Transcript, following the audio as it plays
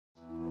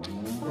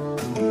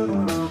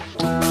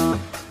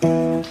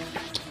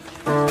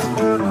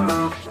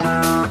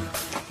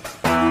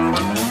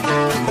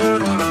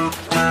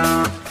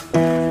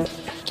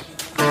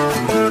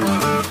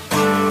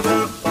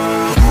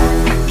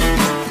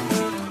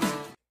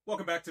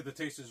Welcome back to The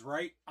Taste is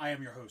Right. I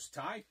am your host,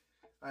 Ty.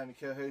 I'm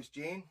your co-host,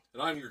 Gene.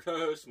 And I'm your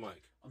co-host,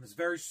 Mike. On this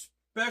very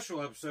special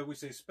episode, we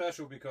say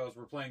special because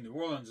we're playing New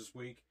Orleans this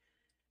week.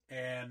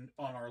 And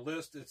on our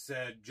list, it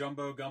said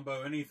jumbo,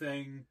 gumbo,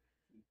 anything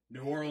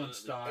New Orleans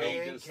style.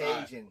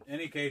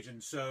 Any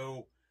Cajun.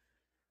 So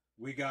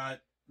we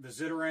got the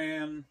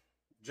Zitaran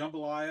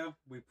jambalaya.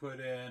 We put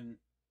in,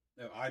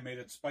 I made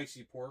it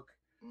spicy pork.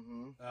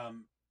 Mm-hmm.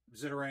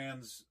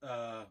 Zitaran's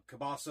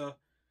kielbasa.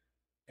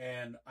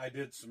 And I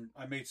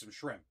made some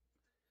shrimp.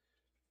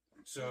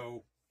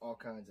 So all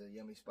kinds of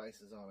yummy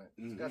spices on it.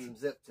 It's got some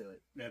zip to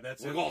it. Yeah,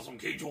 that's it. We got some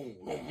Cajun.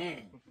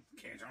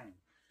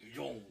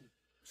 Cajun.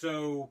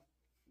 So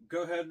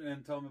go ahead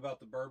and tell them about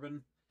the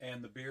bourbon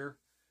and the beer.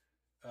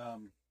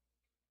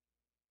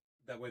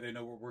 That way they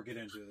know what we're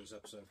getting into this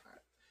episode.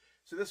 Right.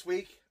 So this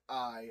week,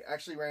 I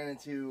actually ran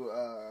into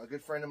a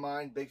good friend of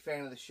mine, big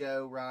fan of the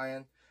show,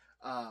 Ryan.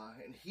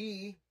 And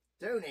he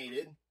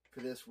donated for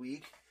this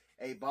week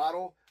a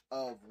bottle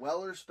of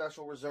Weller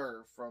Special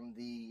Reserve from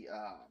the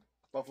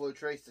Buffalo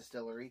Trace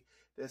Distillery.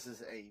 This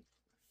is a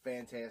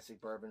fantastic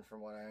bourbon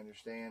from what I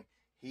understand.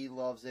 He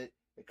loves it.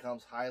 It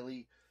comes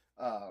highly,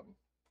 what's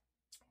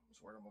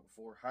the word I'm looking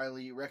for?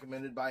 Highly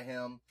recommended by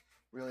him.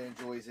 Really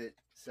enjoys it.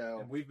 So,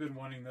 and we've been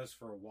wanting this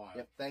for a while.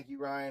 Yep. Thank you,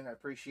 Ryan. I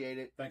appreciate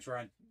it. Thanks,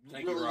 Ryan.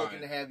 Thank you, Ryan. Really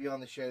looking to have you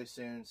on the show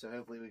soon. So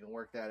hopefully we can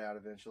work that out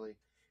eventually.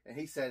 And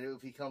he said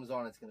if he comes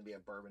on, it's going to be a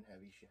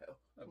bourbon-heavy show.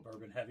 A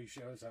bourbon-heavy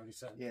show, is that what he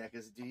said? Yeah,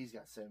 because he's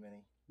got so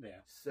many.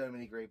 Yeah. So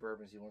many great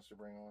bourbons he wants to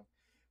bring on.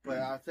 But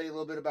I'll tell you a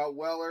little bit about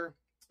Weller.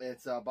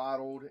 It's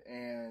bottled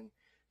and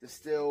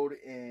distilled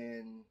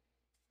in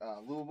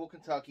Louisville,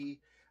 Kentucky.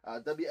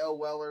 W.L.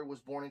 Weller was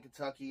born in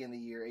Kentucky in the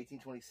year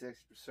 1826,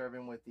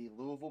 serving with the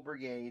Louisville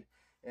Brigade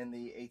in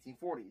the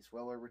 1840s.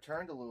 Weller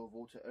returned to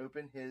Louisville to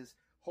open his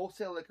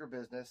wholesale liquor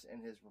business,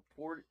 and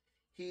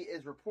he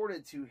is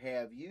reported to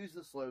have used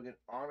the slogan,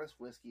 honest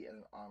whiskey at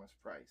an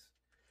honest price.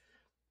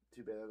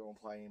 Too bad that don't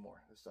apply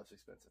anymore. This stuff's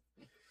expensive.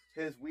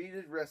 His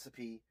weeded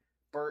recipe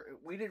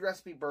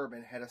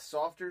bourbon had a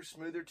softer,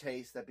 smoother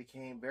taste that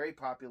became very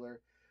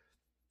popular.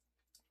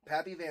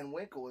 Pappy Van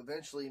Winkle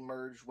eventually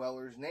merged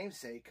Weller's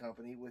namesake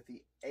company with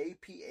the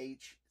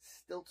APH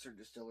Stiltzer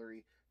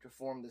Distillery to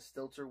form the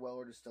Stiltzer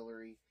Weller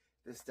Distillery.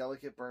 This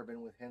delicate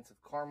bourbon with hints of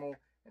caramel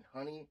and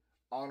honey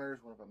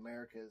honors one of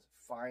America's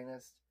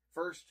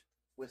first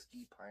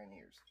whiskey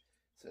pioneers.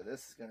 So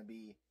this is going to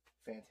be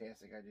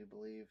fantastic, I do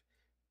believe.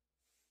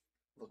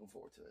 Looking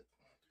forward to it.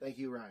 Thank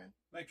you, Ryan.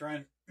 Thanks,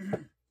 Ryan.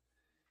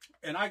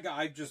 And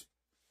I just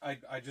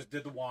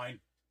did the wine.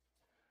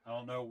 I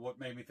don't know what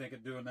made me think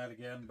of doing that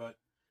again, but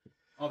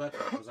that's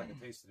right, because I can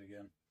taste it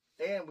again.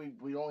 And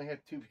we only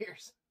have 2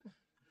 beers.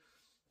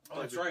 Oh,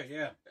 that's right,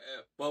 yeah.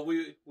 But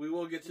we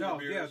will get to the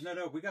beers.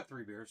 No, we got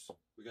 3 beers.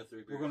 We got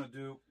 3 beers. We're going to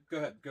do... Go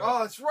ahead. Oh,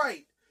 that's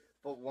right.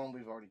 But one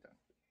we've already done.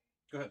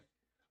 Go ahead.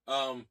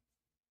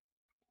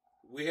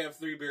 We have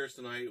 3 beers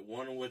tonight,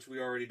 one of which we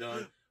already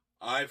done.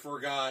 I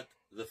forgot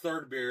the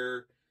 3rd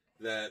beer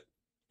that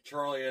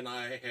Charlie and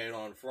I had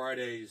on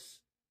Friday's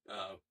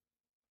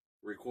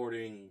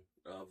recording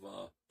of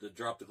the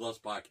Drop the Gloves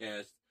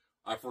podcast.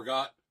 I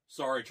forgot.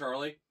 Sorry,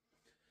 Charlie.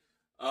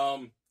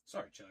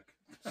 Sorry, Chuck.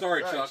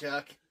 Sorry,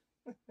 Chuck.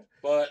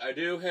 But I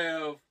do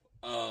have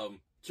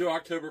 2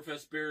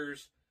 Oktoberfest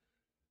beers.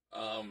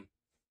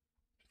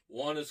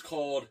 One is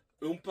called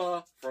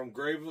Oompa from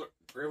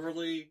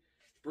Graverly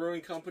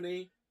Brewing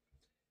Company,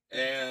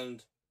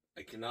 and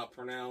I cannot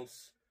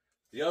pronounce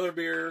the other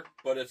beer,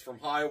 but it's from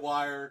High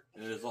Wire,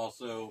 and it is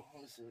also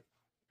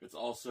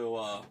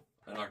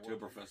an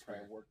Oktoberfest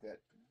beer. Work that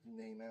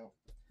name out.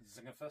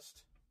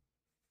 Zingafest?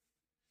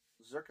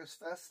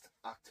 Zirkusfest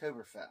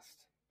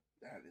Oktoberfest.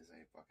 That is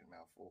a fucking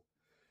mouthful.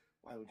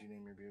 Why would you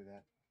name your beer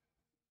that?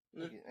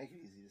 Make it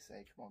easy to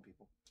say. Come on,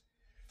 people.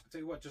 I'll tell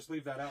you what, just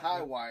leave that out.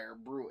 High Wire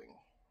Brewing.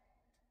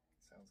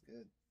 Sounds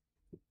good.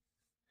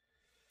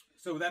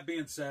 So with that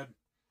being said,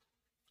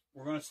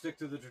 we're going to stick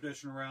to the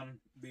tradition around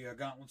the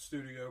Gauntlet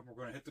Studio. We're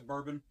going to hit the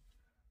bourbon.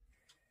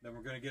 Then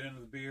we're going to get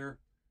into the beer.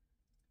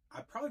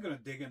 I'm probably going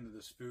to dig into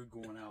this food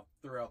going out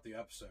throughout the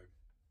episode.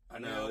 I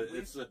know.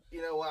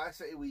 You know what? I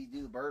say we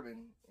do the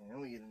bourbon, and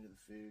then we get into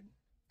the food,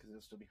 because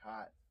it'll still be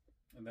hot.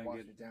 And then wash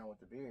it down with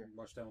the beer.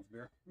 Wash down with the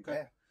beer. Okay.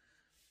 Yeah.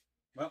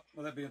 Well,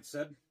 with that being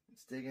said,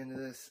 let's dig into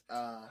this.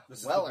 This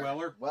is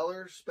the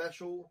Weller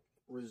Special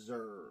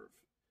Reserve.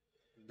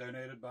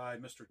 Donated by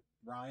Mr.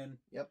 Ryan.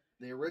 Yep.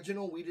 The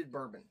original weeded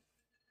bourbon.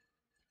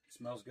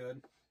 Smells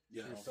good.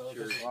 Yeah, sure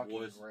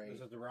was. Great.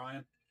 Is it the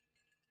Ryan?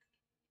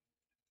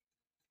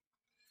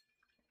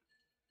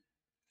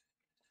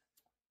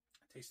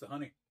 Taste the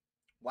honey.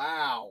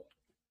 Wow.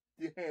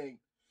 Dang.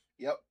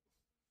 Yep.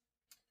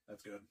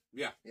 That's good.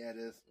 Yeah. Yeah, it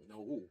is.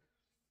 No.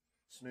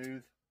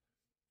 Smooth.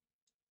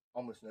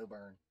 Almost no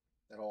burn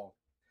at all.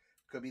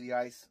 Could be the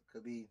ice.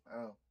 Could be, I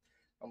don't know.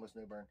 Almost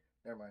no burn.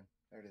 Never mind.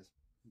 There it is.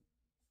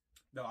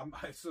 No,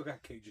 I still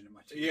got Cajun in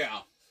my teeth.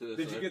 Yeah.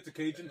 Did you get the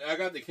Cajun? I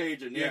got the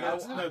Cajun, yeah.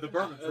 No, the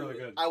bourbon's really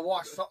good. I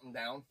washed something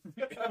down.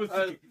 It was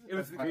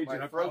the Cajun.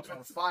 My throat's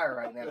on fire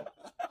right now.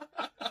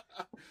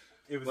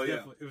 It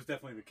was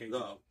definitely the case.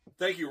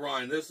 Thank you,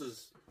 Ryan. This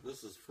is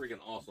freaking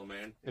awesome,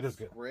 man. It is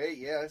good. Great.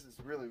 Yeah, this is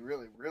really,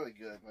 really, really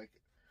good. Like,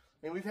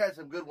 I mean, we've had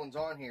some good ones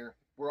on here.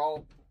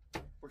 We're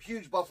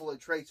huge Buffalo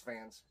Trace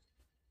fans.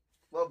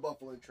 Love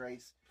Buffalo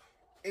Trace.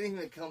 Anything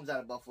that comes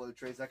out of Buffalo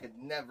Trace, I could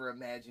never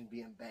imagine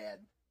being bad.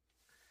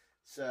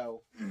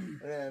 So, and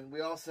then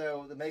we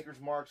also, the Maker's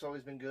Mark's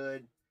always been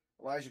good.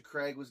 Elijah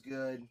Craig was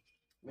good.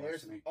 I mean,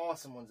 there's some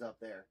awesome ones up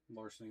there.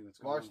 Larceny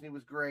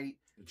was great.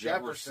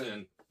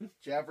 Jefferson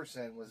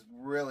was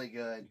really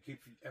good.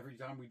 Every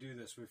time we do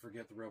this, we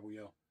forget the Rebel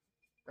Yell.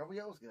 Rebel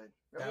Yell was good.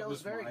 Rebel Yell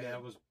was very good.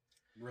 That was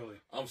really.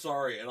 I'm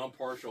sorry, and I'm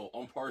partial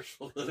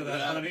to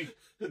that honey.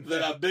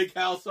 That Big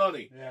House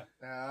honey. Yeah.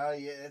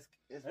 Yeah,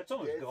 that's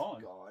almost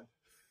gone.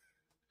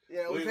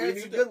 Yeah, we've had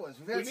some good ones.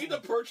 We need to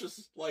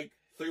purchase like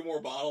 3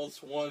 more bottles,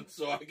 1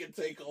 so I can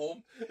take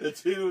home, and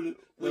 2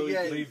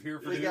 leave here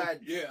for We've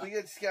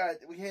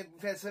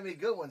had so many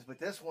good ones, but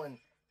this one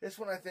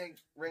I think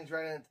rings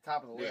right in at the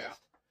top of the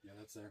list. Yeah,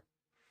 that's there.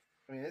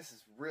 I mean, this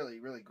is really,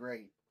 really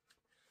great.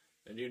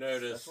 And you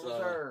notice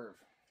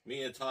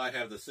me and Ty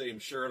have the same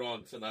shirt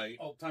on tonight.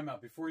 Oh, time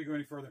out. Before you go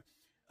any further,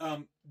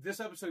 this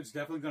episode's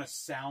definitely going to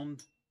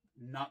sound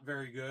not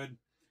very good.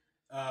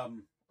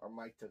 Our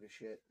mic took a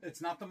shit.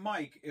 It's not the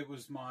mic. It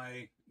was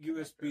my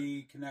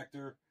USB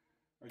connector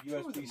or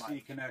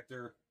USB-C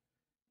connector.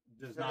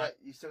 Does not.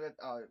 You still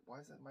got. Why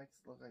does that mic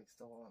look like it's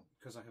still on?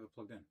 Because I have it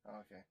plugged in.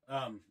 Oh, okay.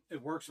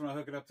 It works when I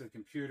hook it up to the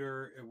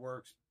computer. It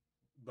works,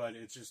 but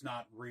it's just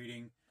not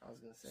reading. I was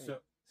gonna say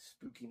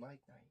spooky mic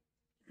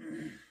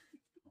night.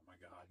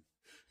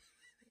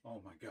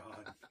 Oh my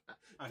god!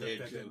 I hope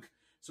that joke.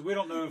 So we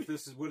don't know if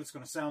this is what it's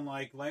going to sound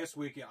like. Last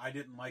week I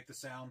didn't like the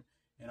sound,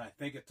 and I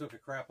think it took a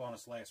crap on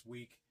us last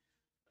week.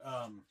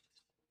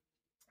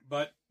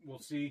 But we'll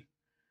see.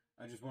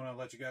 I just want to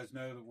let you guys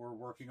know that we're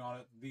working on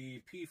it.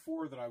 The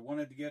P4 that I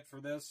wanted to get for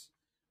this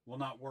will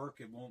not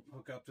work. It won't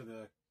hook up to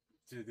the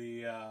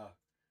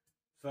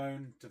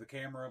phone, to the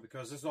camera,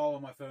 because this is all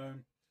on my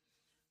phone.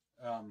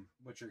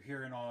 What you're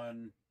hearing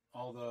on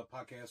all the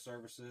podcast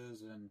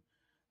services and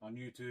on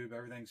YouTube,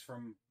 everything's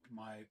from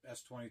my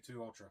S22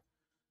 Ultra.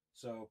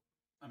 So,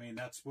 I mean,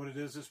 that's what it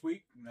is this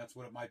week, and that's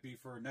what it might be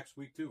for next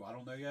week too. I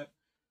don't know yet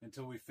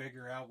until we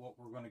figure out what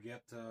we're going to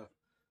get to.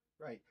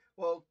 Right.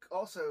 Well,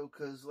 also,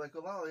 because like a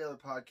lot of the other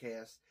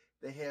podcasts,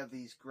 they have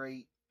these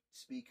great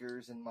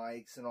speakers and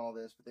mics and all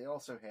this, but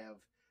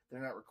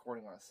they're not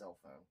recording on a cell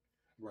phone.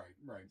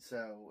 Right.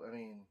 So, I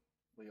mean,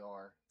 we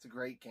are. It's a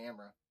great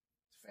camera.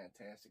 It's a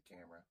fantastic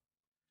camera.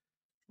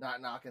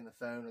 Not knocking the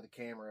phone or the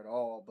camera at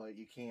all, but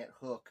you can't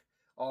hook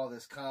all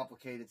this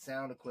complicated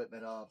sound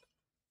equipment up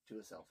to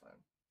a cell phone.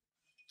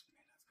 Man, that's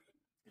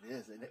good. It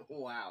is, and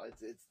wow,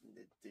 it's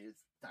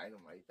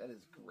dynamite. That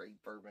is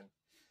great bourbon.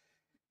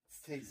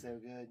 It tastes so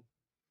good.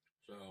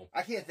 So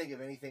I can't think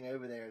of anything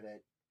over there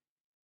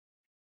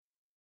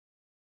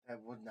that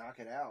would knock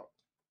it out.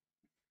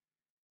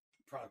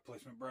 Product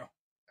placement, bro.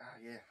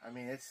 Yeah, I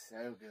mean it's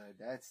so good.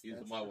 That's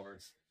my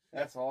words.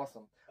 That's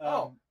awesome.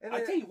 And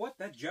I tell you what,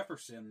 that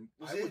Jefferson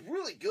was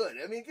really good.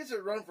 I mean, it gets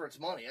a run for its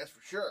money, that's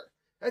for sure.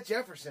 That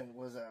Jefferson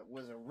was a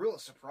real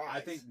surprise.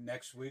 I think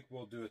next week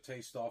we'll do a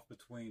taste off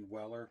between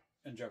Weller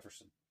and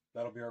Jefferson.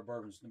 That'll be our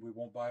bourbons. We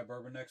won't buy a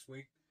bourbon next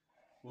week.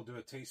 We'll do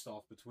a taste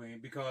off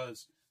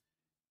because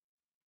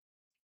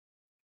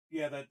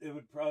that it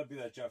would probably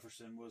be that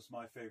Jefferson was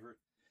my favorite.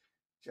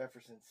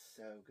 Jefferson's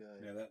so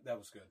good. Yeah, that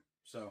was good.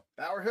 So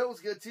Bower Hill was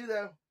good too,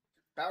 though.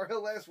 Bower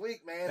Hill last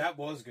week, man. That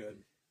was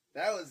good.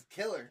 That was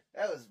killer.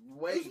 That was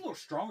way. It was a little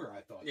stronger,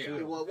 I thought. Yeah.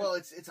 Too. Well,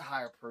 it's a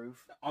higher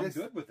proof. I'm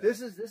good with that.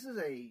 This is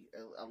a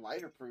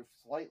lighter proof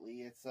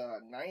slightly. It's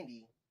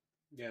 90.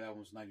 Yeah, that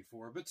one's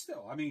 94, but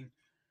still, I mean,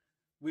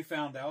 we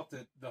found out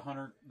that the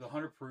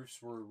 100 proofs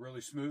were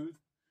really smooth.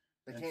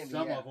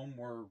 Some of them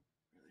were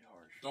really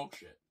harsh. Dog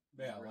shit.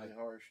 Yeah, really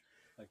harsh.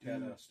 Like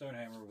that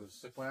Stonehammer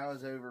was. When I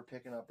was over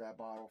picking up that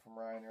bottle from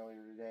Ryan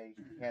earlier today,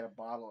 he had a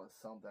bottle of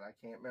something. I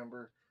can't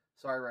remember.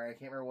 Sorry, Ryan, I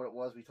can't remember what it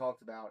was we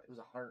talked about. It was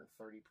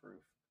 130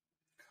 proof.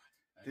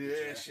 God,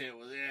 dude, that shit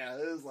was,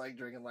 it was like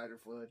drinking lighter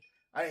fluid.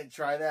 I didn't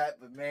try that,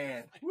 but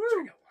man,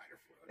 drinking lighter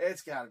fluid.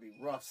 It's got to be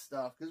rough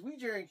stuff. Because we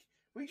drank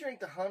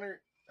the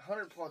 100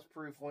 plus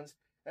proof ones.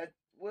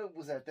 What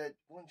was that? That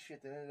one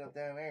shit that ended up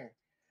down there.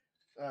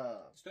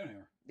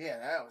 Stonehammer. Yeah,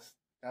 that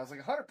was like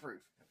 100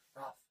 proof. It was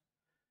rough.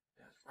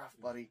 It was rough,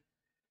 buddy.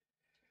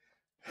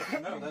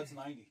 No, that's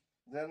 90. Is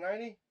that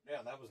 90?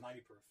 Yeah, that was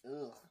 90 proof.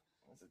 Ugh,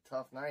 that's a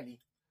tough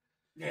 90.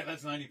 Yeah,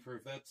 that's 90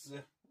 proof. That's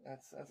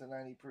a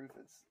 90 proof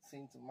that's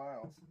seen some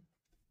miles.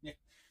 Yeah.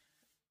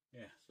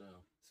 So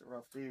it's a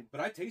rough dude.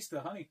 But I taste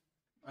the honey.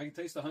 I can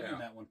taste the honey in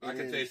that one. I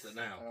can taste it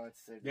now. Oh,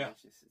 it's so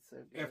delicious. It's so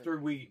good.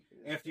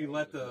 After you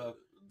let the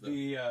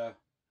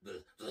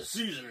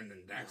seasoning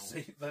down.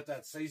 Let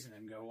that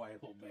seasoning go away a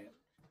little bit.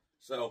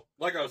 So,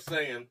 like I was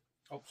saying.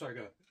 Oh, sorry,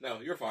 go ahead.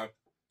 No, you're fine.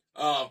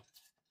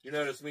 You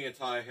notice me and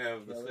Ty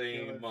have the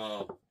same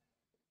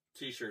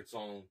T-shirts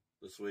on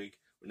this week.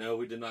 No,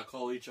 we did not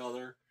call each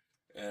other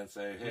and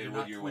say, "Hey,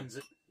 what year?" Twins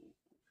it.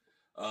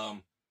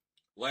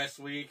 Last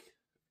week,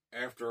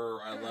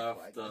 after I left.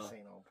 Like this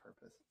ain't on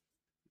purpose.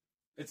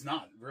 It's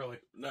not really.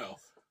 No.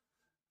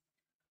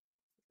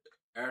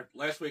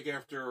 Last week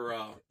after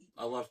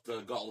I left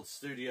the Gauntlet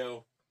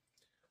Studio,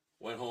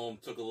 went home,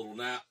 took a little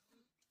nap.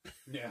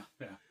 Yeah.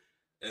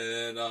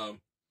 And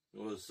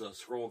was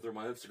scrolling through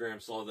my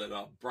Instagram, saw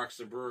that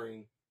Braxton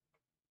Brewing,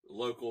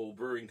 local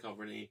brewing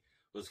company,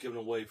 was giving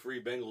away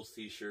free Bengals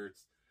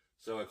t-shirts.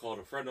 So I called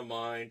a friend of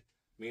mine.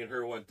 Me and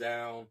her went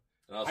down.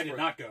 And I did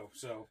not go,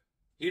 so.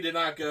 He did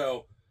not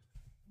go.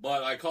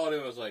 But I called him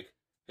and was like,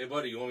 hey,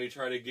 buddy, you want me to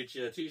try to get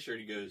you a t-shirt?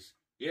 He goes,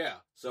 yeah.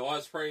 So I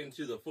was praying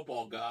to the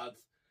football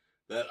gods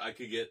that I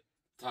could get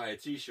Ty a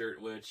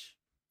t-shirt, which,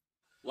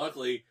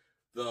 luckily,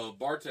 the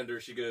bartender,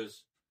 she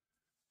goes,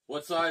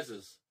 what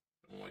sizes?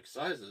 I'm like,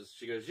 sizes?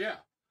 She goes, yeah.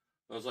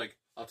 I was like,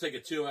 I'll take a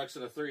 2X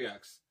and a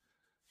 3X.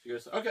 She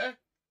goes, okay.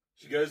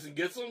 She goes and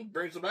gets them,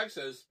 brings them back,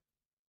 says,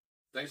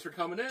 thanks for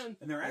coming in.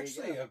 And they're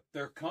actually,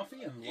 they're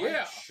comfy and light.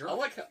 Yeah, shirt. I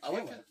like it.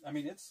 I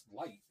mean, it's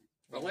light.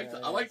 I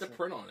like the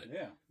print on it.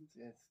 Yeah.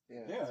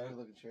 It's a good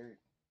looking shirt.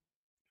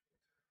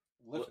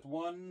 Lift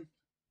one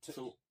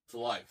to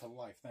life. To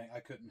life.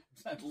 I couldn't.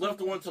 Lift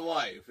one to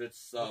life.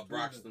 It's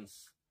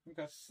Braxton's.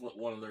 Okay.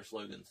 One of their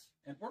slogans.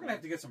 And we're gonna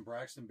have to get some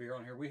Braxton beer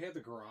on here. We had the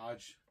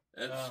Garage.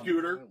 And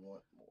Scooter. I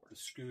want more. The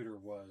Scooter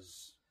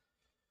was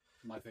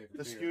my favorite.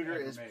 The beer Scooter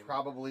ever is made.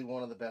 probably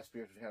one of the best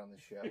beers we've had on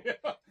this show.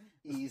 Yeah.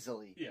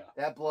 Easily. Yeah.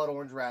 That Blood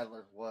Orange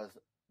Rattler was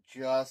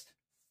just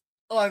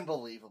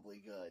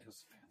unbelievably good. It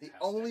was The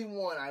fantastic. only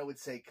one I would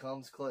say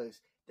comes close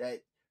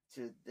that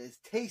to this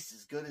taste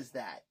as good as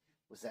that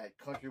was that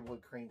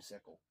Countrywood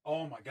Creamsicle.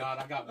 Oh my God!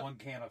 I got one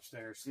can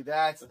upstairs. See,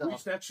 that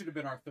stuff. That should have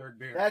been our third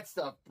beer. That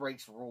stuff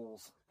breaks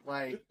rules.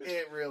 Like,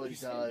 it really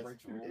does.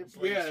 It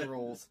breaks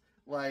rules.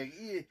 Like,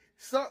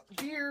 some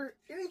beer,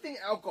 anything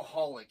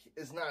alcoholic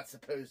is not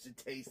supposed to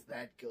taste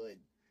that good.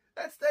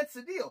 That's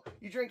the deal.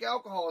 You drink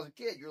alcohol as a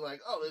kid, you're like,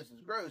 oh, this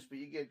is gross, but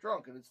you get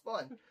drunk and it's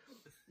fun.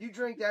 You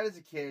drink that as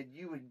a kid,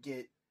 you would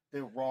get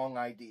the wrong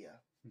idea.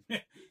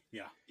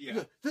 Yeah.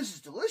 This is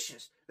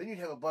delicious. Then you'd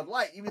have a Bud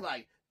Light, you'd be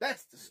like,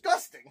 that's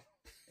disgusting.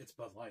 It's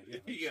Bud Light. Yeah.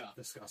 Yeah.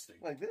 Disgusting.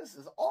 Like, this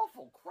is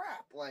awful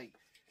crap. Like,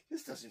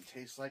 this doesn't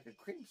taste like a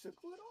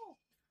creamsicle at all.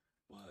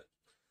 What?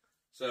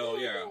 So,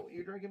 yeah. No,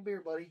 you're drinking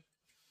beer, buddy.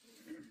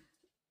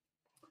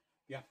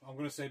 Yeah, I'm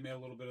going to save me a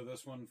little bit of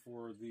this one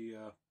for the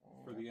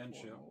end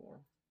show. More.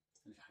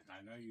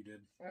 I know you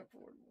did. I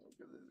poured more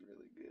because it's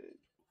really good.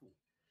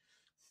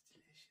 It's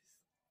delicious.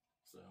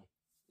 So,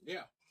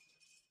 yeah.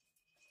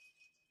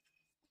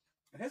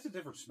 It has a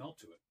different smell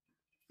to it.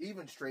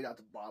 Even straight out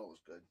the bottle is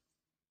good.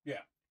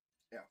 Yeah.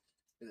 Yeah,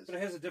 it is. But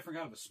it has a different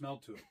kind of a smell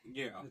to it.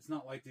 Yeah. It's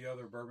not like the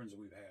other bourbons that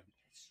we've had.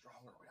 It's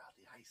stronger without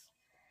the ice.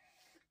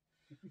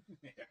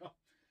 Yeah.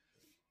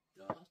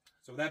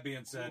 So with that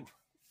being said,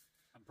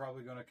 I'm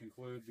probably going to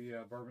conclude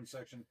the bourbon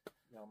section.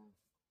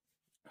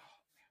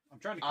 I'm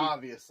trying to keep...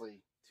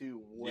 Obviously,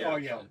 too way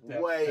Yeah. up. Oh, yeah.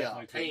 Way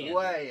up. Tan.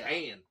 Way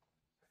up.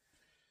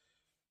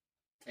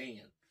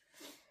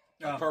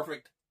 Tan.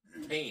 Perfect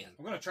tan.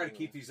 I'm going to try to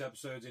keep these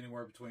episodes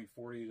anywhere between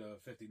 40 to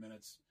 50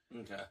 minutes.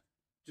 Okay.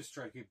 Just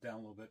try to keep it down a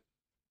little bit.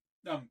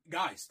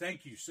 Guys,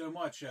 thank you so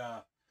much.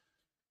 Our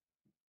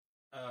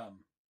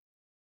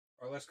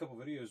last couple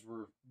videos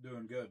were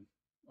doing good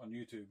on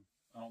YouTube.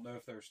 I don't know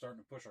if they're starting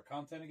to push our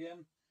content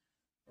again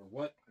or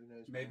what. Who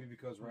knows? Maybe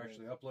because we're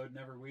actually uploading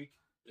every week.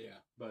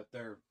 Yeah. But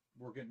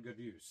we're getting good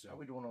views. So How are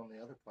we doing on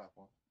the other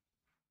platform?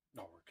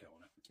 no, we're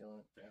killing it. Killing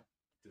it. Yeah.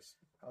 Just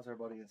How's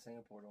everybody in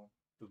Singapore doing?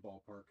 the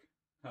ballpark.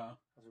 Huh?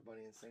 How's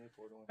everybody in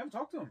Singapore doing? I haven't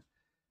talked to him.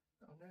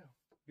 Oh no.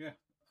 Yeah.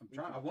 I'm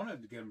trying. I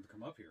wanted to get him to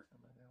come up here.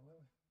 How about that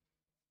Weller?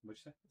 What'd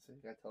you say? So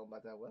you gotta tell him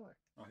about that Weller.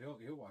 Oh,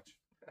 he'll watch.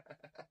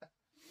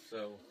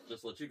 So,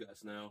 just to let you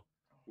guys know,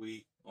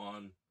 we,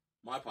 on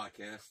my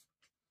podcast,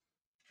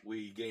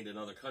 we gained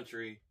another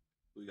country.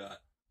 We got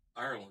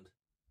Ireland.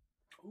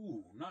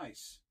 Ooh,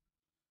 nice.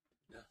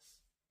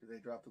 Yes. Did they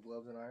drop the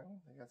gloves in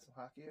Ireland? They got some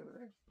hockey over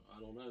there? I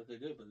don't know if they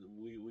did, but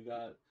we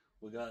got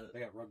They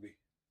got rugby.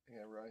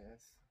 Yeah, right.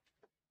 Yes.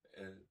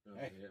 and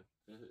Hey,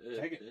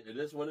 yeah, take it. It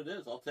is what it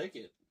is. I'll take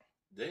it.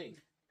 Dang.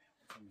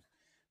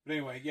 But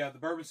anyway, yeah, the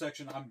bourbon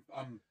section.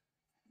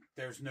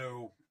 There's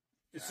no.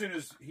 As soon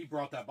as he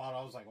brought that bottle,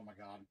 I was like, oh my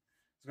God,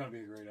 it's gonna be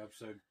a great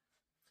episode.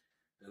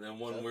 And then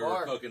when So we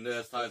far. were cooking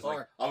this, Ty's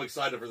like, I'm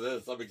excited for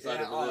this. I'm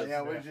excited for this.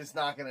 Yeah, we're just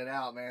knocking it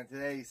out, man.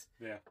 Today's,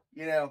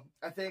 you know,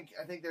 I think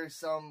there's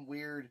some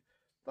weird,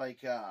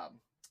 like,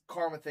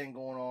 karma thing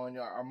going on.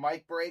 Our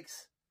mic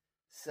breaks,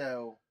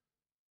 so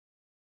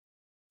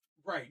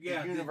Right,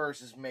 yeah. the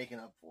universe is making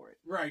up for it.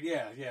 Right,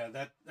 yeah.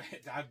 That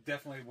I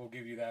definitely will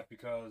give you that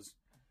because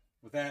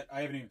with that,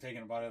 I haven't even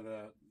taken a bite of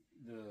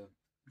the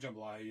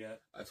jambalaya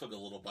yet. I took a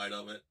little bite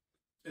of it.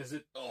 Is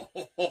it? Oh,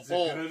 Is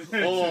it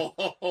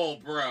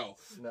good? bro.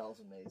 Smells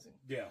amazing.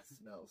 Yeah.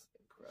 Smells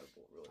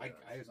incredible. Really,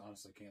 I does.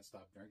 honestly can't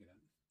stop drinking it.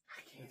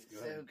 I can't. It's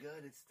It's good. so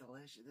good. It's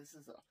delicious. This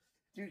is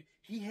dude.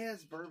 He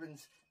has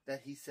bourbons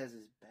that he says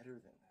is better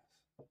than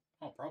this.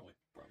 Oh, probably.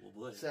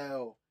 Probably.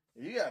 So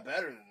if you got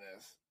better than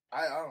this,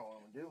 I don't know what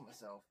I'm gonna do with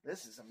myself.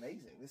 This is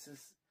amazing. This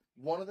is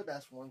one of the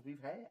best ones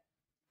we've had.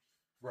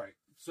 Right.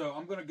 So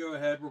I'm going to go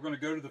ahead. We're going to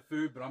go to the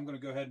food, but I'm going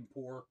to go ahead and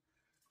pour.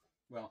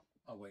 Well,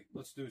 oh wait.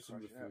 Let's do some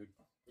of the food.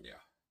 Yeah.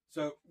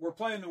 So we're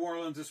playing New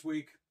Orleans this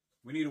week.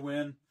 We need a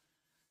win.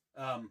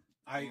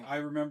 I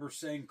remember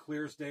saying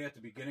clear as day at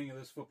the beginning of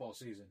this football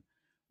season,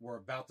 we're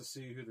about to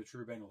see who the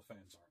true Bengals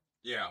fans are.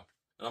 Yeah.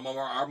 And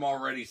I'm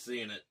already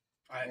seeing it.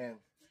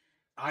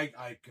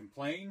 I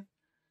complain.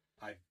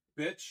 I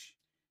bitch.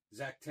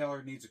 Zach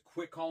Taylor needs a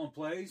quick calling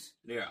plays.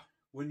 Yeah.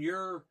 When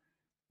you're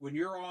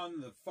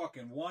on the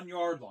fucking 1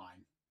 yard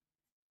line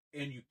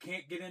and you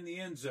can't get in the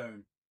end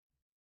zone,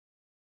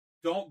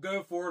 don't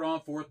go for it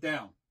on fourth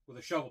down with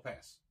a shovel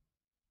pass.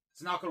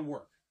 It's not going to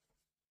work.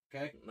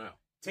 Okay? No.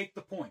 Take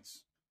the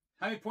points.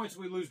 How many points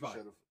did we lose by?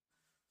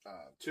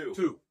 2. 2.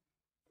 If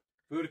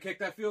we would have kicked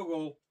that field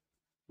goal,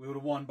 we would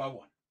have won by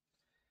 1.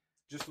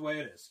 Just the way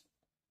it is.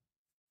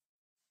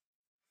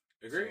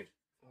 Agreed.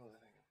 So,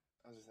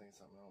 I was just thinking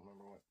something. I don't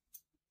remember what.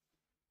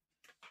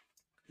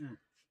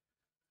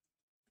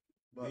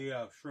 But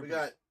But we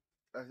got,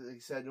 like you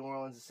said, New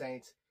Orleans, the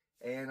Saints,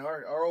 and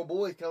our old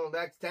boy's coming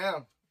back to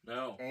town.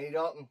 No. Andy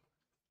Dalton.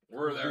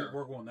 We're there.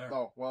 We're going there.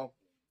 Oh, well,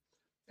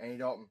 Andy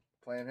Dalton,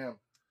 playing him.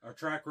 Our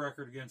track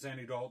record against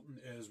Andy Dalton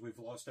is we've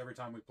lost every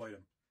time we played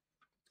him.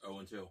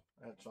 0-2.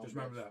 Just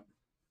remember that.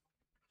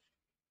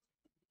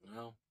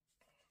 No.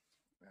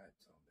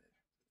 That's so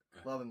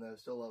big. Love him, though.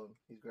 Still love him.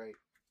 He's great.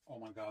 Oh,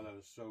 my God. That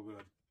is so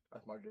good.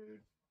 That's my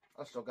dude.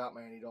 I still got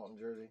my Andy Dalton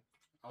jersey.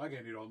 I like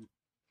Andy Dalton.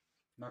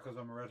 Not because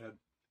I'm a redhead.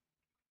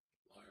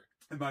 Liar.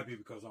 It might be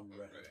because I'm a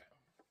redhead.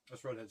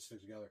 Us redheads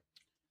stick together.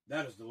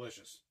 That is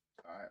delicious.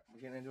 All right.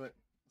 We're getting into it.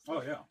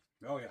 Oh, yeah.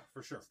 Oh, yeah.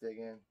 For sure. Let's dig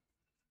in.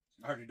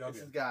 I already dug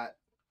This in. has got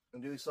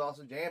andouille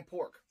sausage and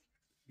pork.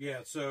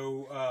 Yeah,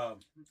 so...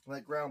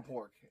 like ground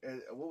pork.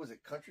 What was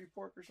it? Country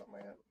pork or something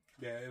like that?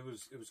 yeah, it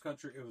was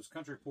country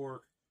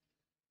pork.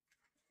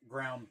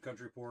 Ground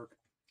country pork.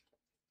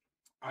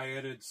 I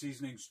added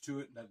seasonings to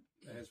it. That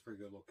has a pretty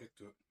good little kick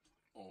to it.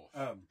 Oh,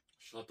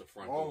 shut the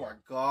front Oh door. my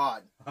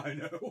God. I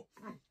know.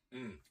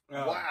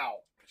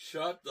 Wow.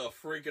 Shut the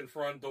freaking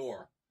front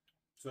door.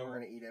 So we're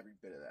going to eat every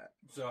bit of that.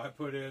 So I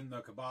put in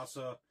the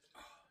kielbasa,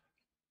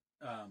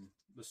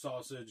 the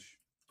sausage.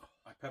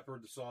 I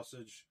peppered the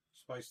sausage,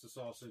 spiced the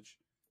sausage,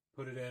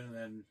 put it in, and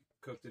then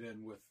cooked it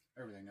in with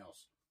everything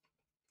else.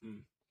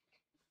 Dude,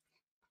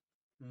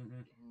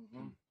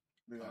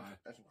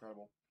 that's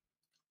incredible.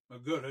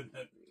 Good, isn't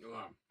it?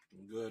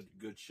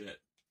 Good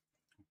shit.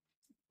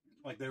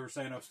 Like they were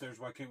saying upstairs,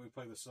 why can't we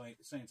play the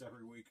Saints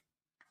every week?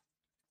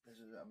 This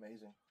is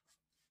amazing.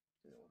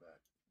 With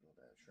that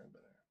shrimp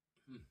in there.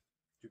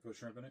 Did you put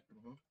shrimp in it?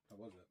 Mm-hmm. How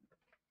was it?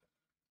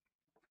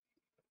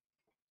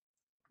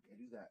 Yeah,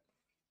 do that.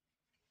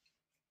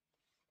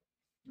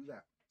 Do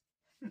that.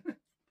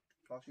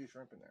 Toss you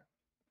shrimp in there.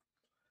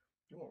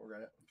 You won't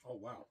regret it. Oh,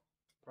 wow.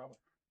 Probably.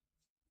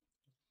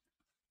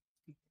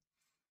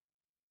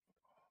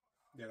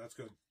 Yeah, that's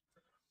good.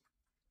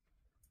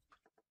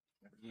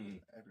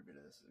 Every bit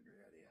of this is a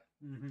great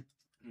idea.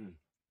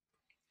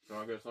 So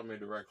I guess I made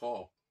the right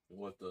call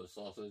with the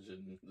sausage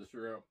and the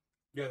shrimp.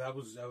 Yeah, that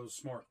was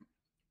smart.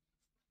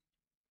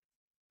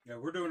 Yeah,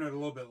 we're doing it a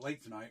little bit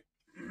late tonight.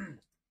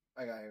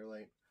 I got here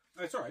late.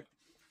 That's all right.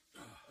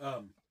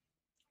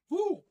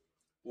 Woo!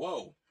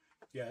 Whoa!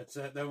 Yeah, it's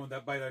that one.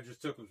 That bite I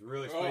just took was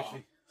really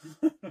spicy.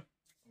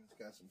 It's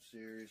got some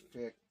serious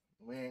kick.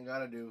 We ain't got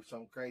to do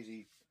some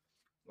crazy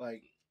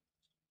like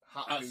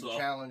hot food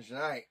challenge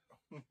tonight.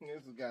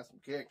 This has got some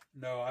kick.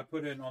 No, I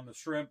put in on the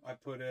shrimp. I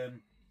put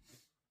in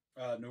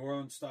New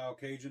Orleans style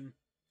Cajun,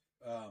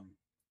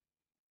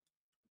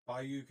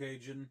 Bayou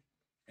Cajun,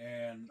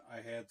 and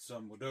I had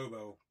some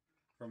adobo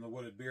from the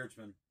Wooded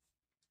Beardsman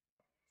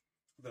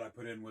that I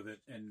put in with it,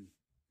 and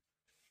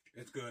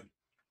it's good.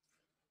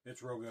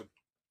 It's real good.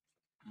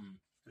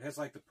 It has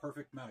like the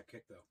perfect amount of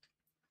kick though.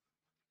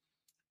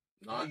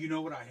 You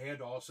know what I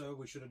had also?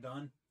 We should have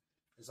done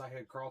is I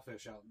had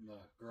crawfish out in the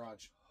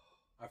garage.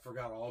 I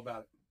forgot all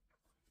about it.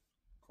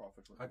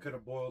 Crawfish. I could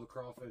have boiled the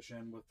crawfish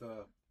in with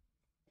the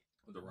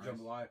rice.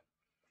 jambalaya.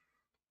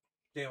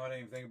 Damn, I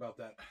didn't even think about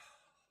that.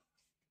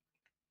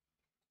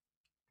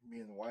 Me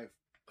and the wife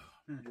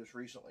just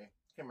recently.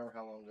 Can't remember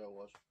how long ago it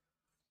was.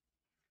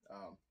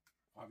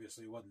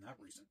 Obviously, it wasn't that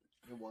recent.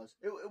 It was.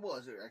 It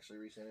was actually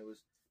recent. It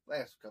was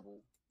last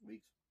couple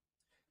weeks.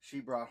 She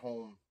brought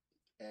home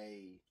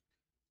a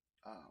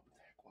what the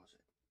heck was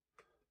it?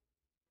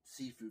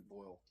 Seafood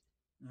boil.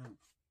 Oh, dude!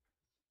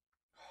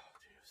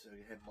 So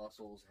it had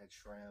mussels, it had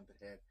shrimp, it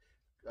had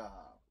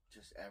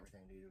just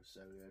everything, dude. It was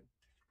so good.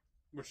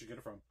 Where'd you get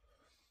it from?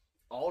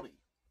 Aldi.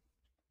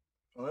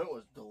 Oh, it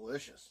was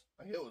delicious.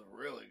 Like, it was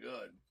really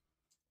good.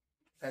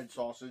 Had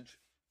sausage,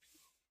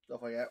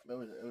 stuff like that. It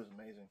was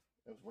amazing.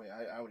 It was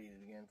I would eat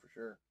it again for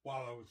sure.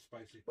 Wow, that was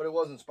spicy. But it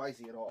wasn't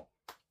spicy at all.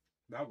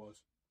 That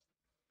was.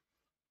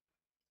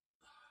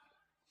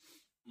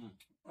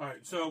 All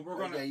right, so we're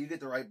gonna. Yeah, you get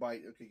the right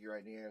bite. It'll kick you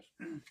right in the ass.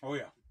 Oh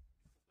yeah.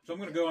 So I'm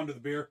gonna go on to the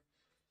beer.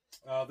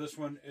 This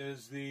one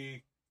is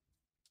the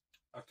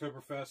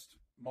Oktoberfest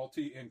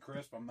Malty and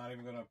Crisp. I'm not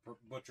even gonna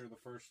butcher the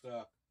first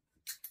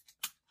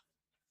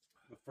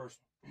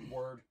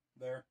word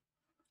there.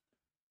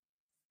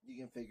 You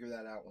can figure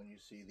that out when you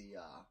see the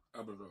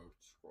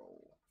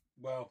scroll.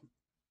 Well,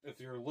 if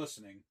you're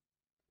listening,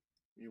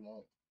 you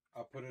won't.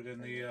 I'll put it in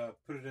the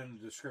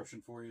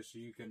description for you, so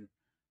you can.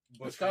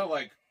 It's kind of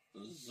like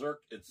It's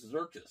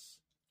Xerxes.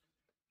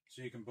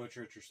 So you can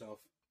butcher it yourself.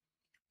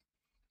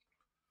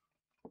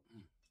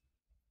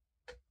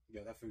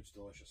 Yeah, that food's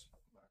delicious. Oh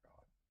my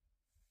God.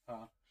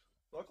 Huh?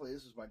 Luckily,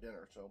 this is my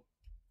dinner, so.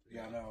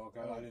 Yeah, no,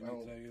 okay, I didn't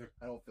eat that either.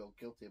 I don't feel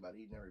guilty about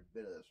eating every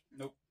bit of this.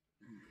 Nope.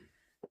 I'm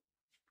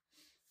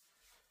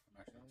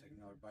actually going to take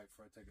another bite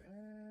before I take it.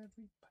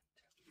 Every bite.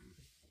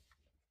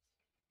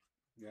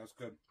 Yeah, it's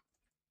good.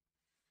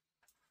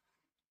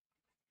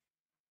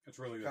 It's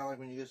really good. Kind of like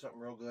when you get something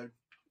real good,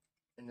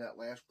 and that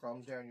last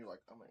crumb's there, and you're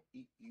like, I'm going to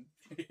eat you.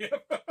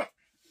 Yep.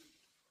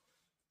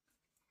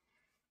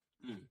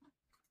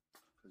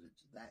 Because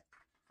it's that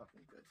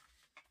fucking good.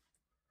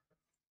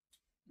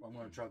 Well, I'm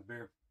going to try the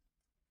beer.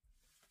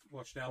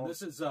 Watch down.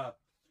 This is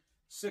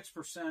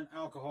 6%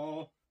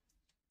 alcohol.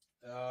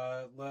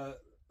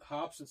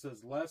 Hops, it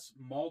says less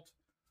malt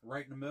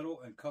right in the middle,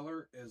 and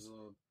color is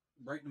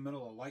right in the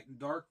middle of light and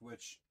dark,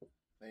 which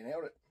they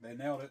nailed it. They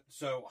nailed it.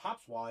 So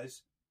hops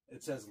wise,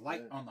 it says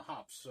light on the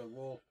hops.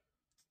 So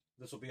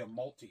this will be a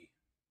malty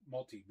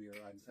beer.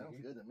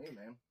 Sounds good to me,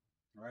 man.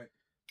 Right.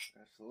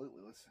 Absolutely.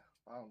 Let's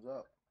bottoms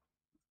up.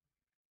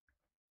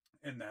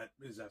 And that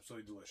is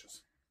absolutely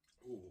delicious.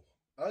 Ooh.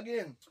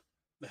 Again.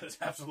 That is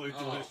absolutely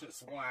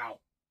delicious. Wow.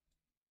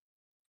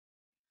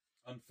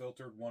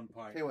 Unfiltered 1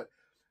 pint. Tell you what,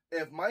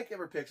 if Mike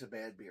ever picks a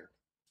bad beer,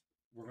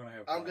 we're gonna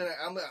have. I'm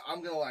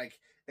gonna like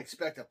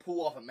expect to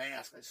pull off a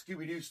mask like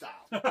Scooby-Doo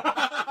style.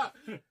 Ha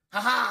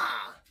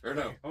ha! Or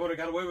no, I would have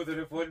got away with it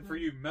if it wasn't for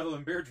you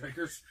meddling beer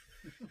drinkers.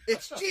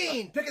 It's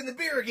Gene picking the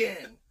beer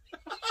again.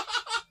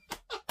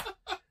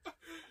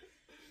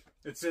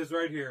 It says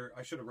right here,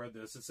 I should have read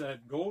this. It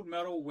said gold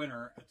medal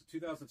winner at the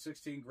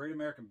 2016 Great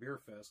American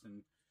Beer Fest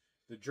in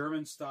the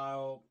German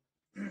style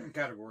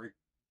category.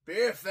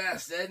 Beer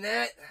Fest, isn't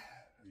it?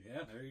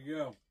 Yeah, there you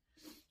go.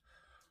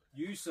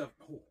 Use of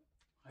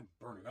I'm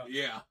burning up.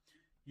 Yeah.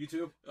 You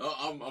too?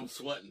 I'm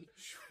sweating.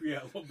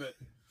 Yeah, a little bit.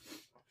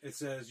 It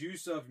says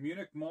use of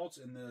Munich malts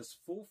in this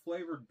full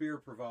flavored beer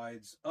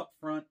provides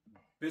upfront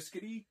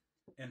biscuity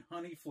and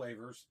honey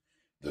flavors.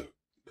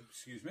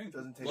 Excuse me. It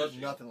doesn't taste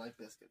nothing like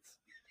biscuits.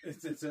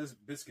 It says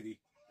biscuity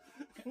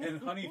and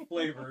honey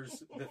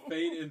flavors that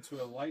fade into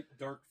a light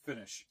dark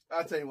finish.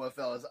 I'll tell you what,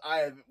 fellas.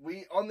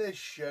 On this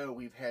show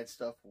we've had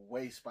stuff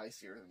way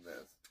spicier than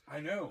this.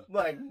 I know,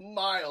 like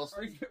miles.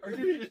 Are you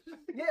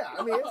yeah,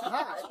 I mean it's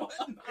hot.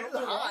 It's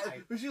hot.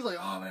 But she's like,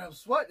 "Oh man, I'm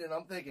sweating," and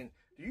I'm thinking,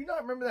 "Do you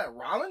not remember that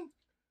ramen?"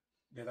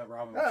 Yeah, that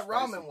ramen.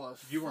 Was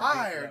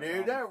fire,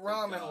 dude. That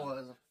ramen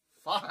was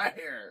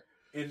fire.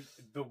 And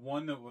the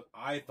one that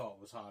I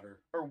thought was hotter,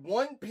 or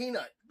one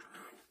peanut.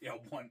 Yeah,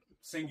 one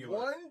singular.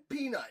 One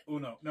peanut. Oh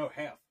no,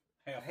 half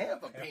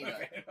a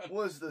peanut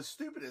was the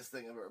stupidest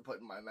thing I've ever put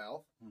in my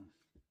mouth.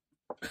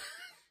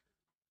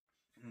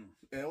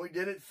 And we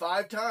did it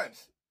 5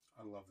 times.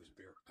 I love this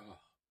beer. Oh,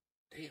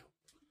 damn!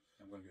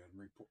 I'm gonna go ahead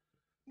and report.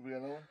 We got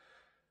another one?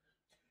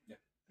 Yeah.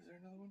 Is there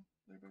another one?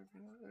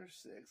 There's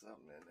 6 of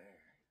them in there.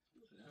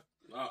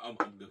 Yeah.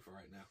 I'm good for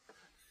right now.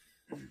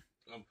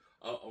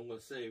 I'm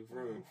gonna save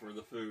room for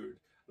the food.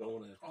 I don't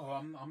want to. Oh,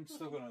 I'm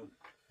still gonna.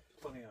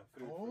 Plenty of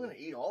food. I'm gonna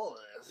eat all of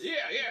this.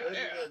 Yeah.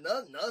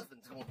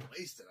 Nothing's going to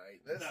waste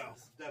tonight. No,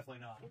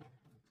 definitely not.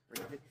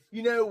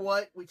 You know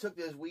what? We took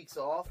those weeks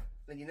off,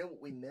 and you know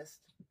what we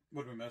missed?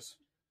 What did we miss?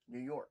 New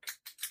York.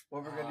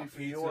 What we're gonna do for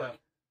pizza. New York?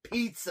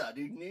 Pizza,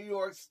 dude. New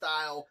York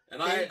style,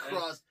 and thin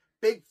crust,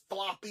 big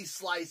floppy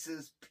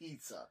slices,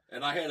 pizza.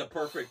 And I had a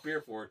perfect beer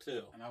for it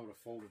too. And I would have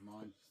folded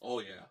mine. Oh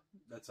yeah.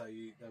 That's how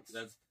you. That's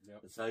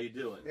how you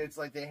do it. It's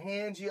like they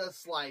hand you a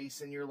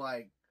slice, and you're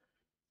like.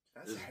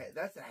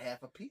 That's a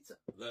half a pizza.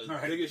 As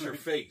big as your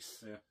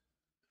face. Yeah.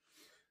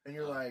 And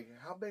you're like,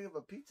 how big of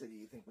a pizza do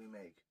you think we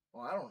make?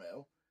 Well, I don't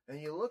know. And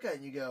you look at it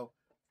and you go,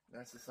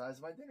 that's the size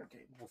of my dinner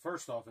table. Well,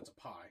 first off, it's a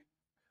pie.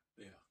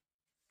 Yeah.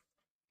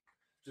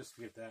 Just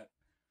to get that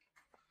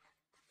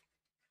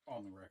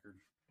on the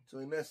record. So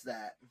we missed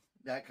that.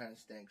 That kind of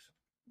stinks.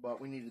 But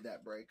we needed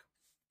that break.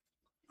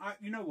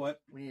 You know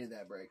what? We needed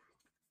that break.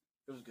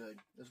 It was good.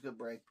 It was a good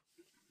break.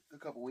 A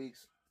couple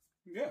weeks.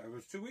 Yeah, it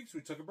was 2 weeks.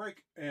 We took a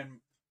break. And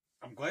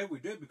I'm glad we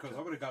did because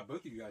I would have got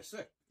both of you guys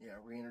sick. Yeah,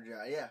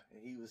 re-energized. Yeah,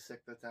 he was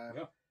sick that time.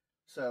 Yeah.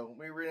 So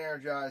we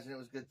re-energized and it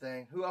was a good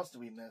thing. Who else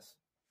did we miss?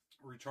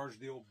 Recharge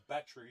the old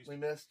batteries. We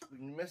missed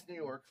New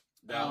York.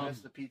 Dallas. We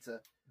missed the pizza.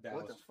 Dallas.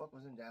 What the fuck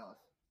was in Dallas?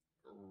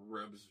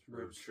 Ribs.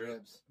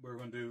 Ribs. We were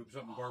going to do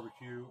something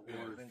barbecue or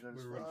we were going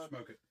to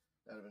smoke it.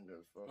 That would have been good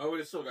as fuck. Oh,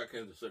 we still got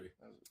Kansas City.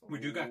 We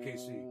do got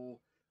KC.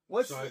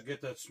 So I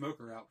get that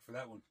smoker out for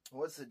that one.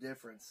 What's the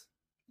difference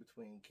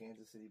between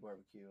Kansas City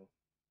barbecue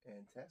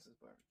and Texas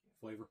barbecue?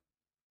 Flavor.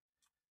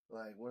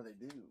 Like, what do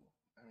they do?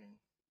 I mean,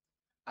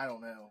 I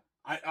don't know.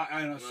 I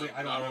honestly,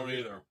 I don't know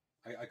either.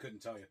 I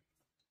couldn't tell you.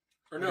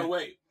 Or no,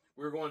 wait.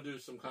 We were going to do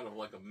some kind of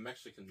like a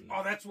Mexican.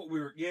 Oh, that's what we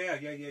were. Yeah.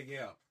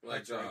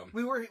 Like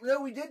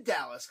we did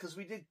Dallas because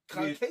we did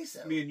con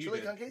queso. Me and you chili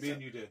did. con queso. Me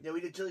and you did. Yeah,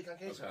 we did chili con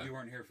queso. Okay. You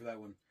weren't here for that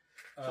one.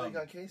 Chili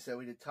con queso.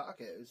 We did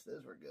tacos.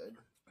 Those were good.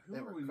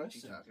 They were crunchy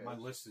missing? tacos. My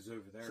list is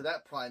over there. So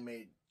that probably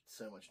made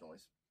so much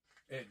noise.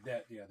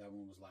 That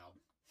one was loud,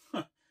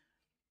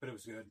 but it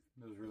was good.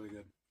 It was really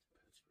good.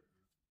 Pittsburgh,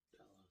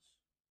 Dallas.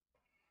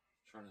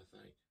 Trying to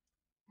think.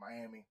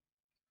 Miami.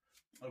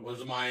 It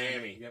was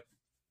Miami. Yep.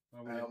 I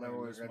don't remember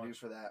what we were going to do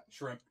for that.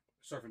 Shrimp,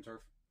 surf and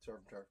turf. Surf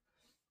and turf.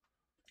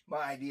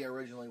 My idea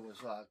originally was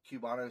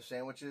Cubano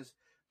sandwiches,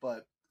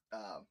 but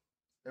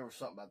there was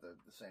something about the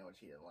sandwich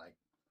he didn't like.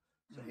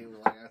 So he was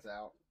like, that's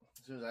out.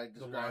 As soon as I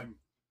described, lime.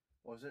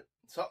 What was it?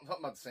 Something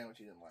about the sandwich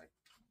he didn't like.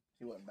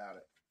 He wasn't about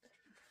it.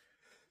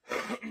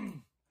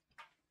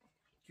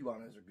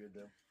 Cubanos are good,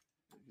 though.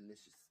 They're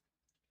delicious.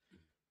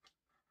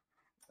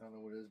 I don't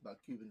know what it is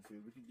about Cuban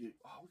food. We could do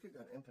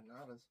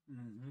empanadas.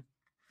 Mm-hmm.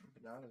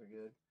 Empanadas are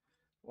good.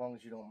 As long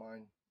as you don't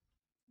mind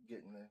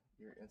getting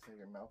your inside of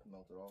your mouth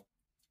melted off.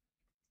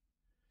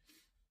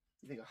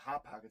 You think a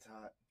Hot Pocket's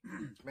hot?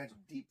 Imagine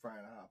deep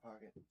frying a Hot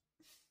Pocket.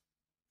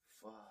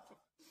 Fuck.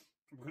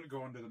 We're going to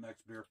go on to the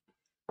next beer.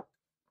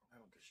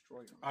 That'll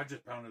destroy you. I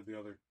just pounded the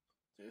other.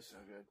 It's so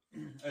good.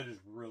 That is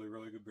really,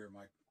 really good beer,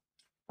 Mike.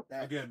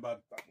 That's Again,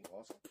 bud. fucking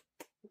awesome.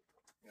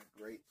 That's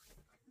great.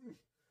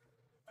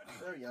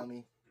 So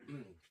yummy.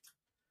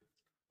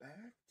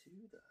 Back to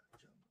the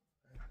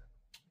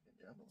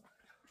jumbo.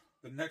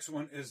 The next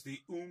one is the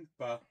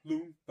Oompa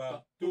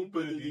Loompa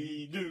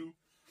Doompa-Dee-Doo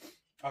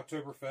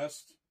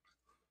Oktoberfest.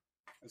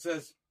 It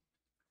says,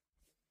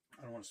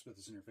 I don't want to spit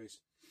this in your face.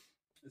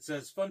 It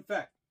says, fun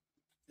fact,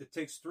 it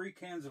takes 3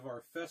 cans of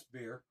our fest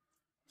beer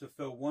to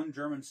fill 1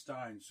 German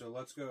Stein, so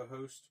let's go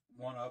host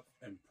one up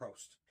and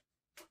Prost.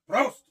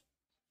 Prost!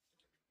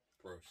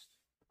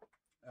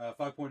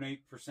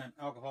 5.8%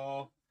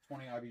 alcohol,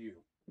 20 IBU.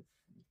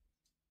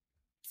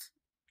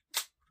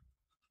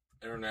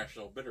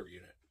 International Bitter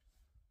Unit.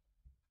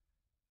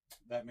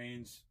 That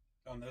means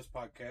on this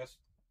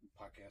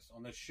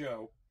on this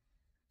show,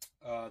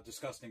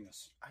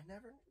 disgustingness. I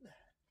never knew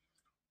that.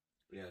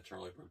 Yeah,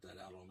 Charlie broke that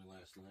out on me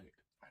last night.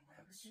 I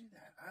never knew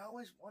that. I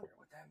always wondered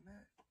what that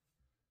meant.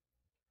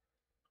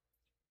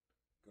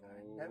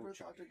 I never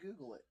thought to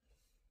Google it.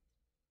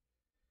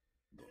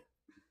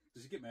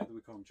 Does he get mad that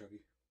we call him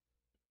Chucky?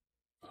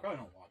 Probably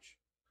don't watch.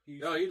 He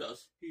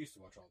does. He used to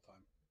watch all the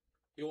time.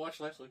 He watched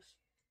last week's.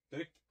 Did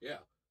he? Yeah.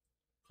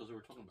 Because we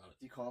were talking about it.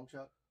 Do you call him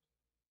Chuck?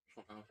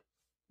 Sometimes.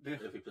 Yeah.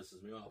 If he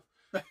pisses me off.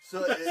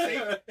 So it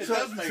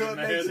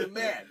makes him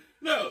mad.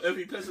 No, if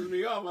he pisses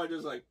me off, I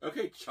just like,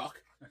 okay,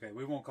 Chuck. Okay,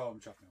 we won't call him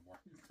Chuck no more.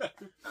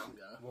 I'm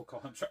gonna. We'll call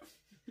him Chuck.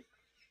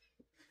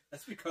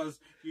 That's because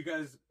you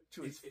guys...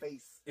 To his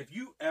face. If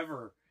you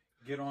ever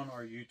get on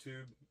our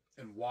YouTube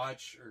and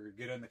watch or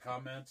get in the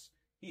comments,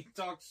 he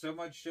talks so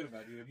much shit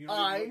about you. You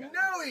I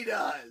know he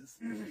does.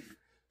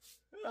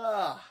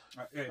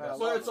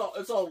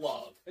 It's all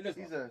love.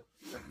 He's a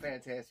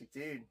fantastic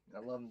dude. I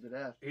love him to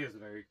death. He is a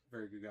very,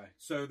 very good guy.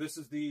 So this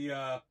is the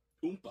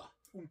Oompa.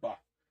 I'm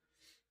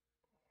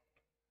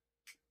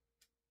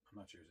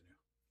not choosing you.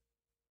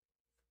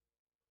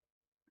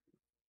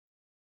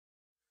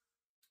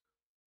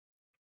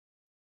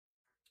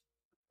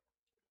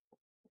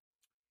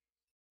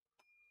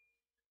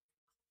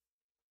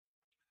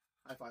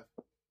 High five.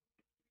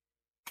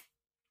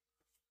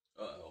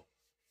 Uh-oh.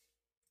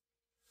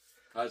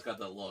 I just got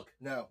that look.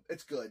 No,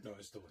 it's good. No,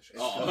 it's delicious.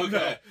 Oh,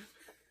 okay.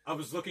 I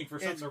was looking for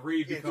something to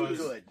read because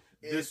good.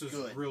 This is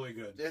really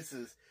good.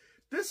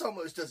 This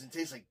almost doesn't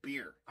taste like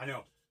beer. I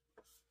know.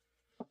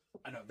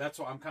 That's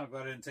why I'm kind of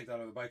glad I didn't take that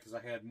out of the bite because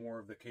I had more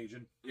of the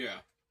Cajun.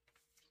 Yeah.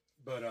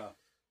 But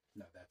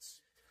no,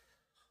 that's.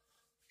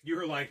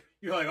 You're like,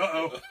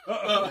 uh-oh.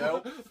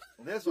 No,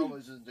 this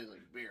almost doesn't taste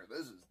like beer.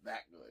 This is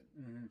that good.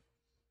 Mm-hmm.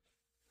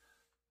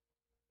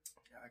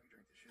 Yeah, I could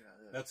drink the shit out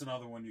of this. That's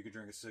another one you could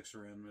drink a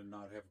 6er in and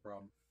not have a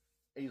problem.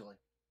 Easily.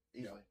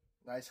 Yeah.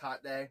 Nice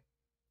hot day.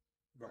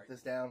 Right. Put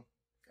this down.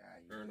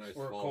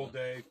 Or a cold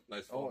day.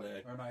 Nice fall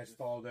day. Or a nice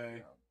fall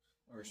day.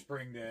 Or a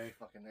spring day.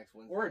 Fucking next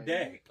Wednesday. Or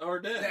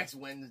a day. Next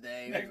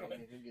Wednesday.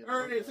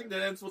 Or anything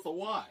that ends with a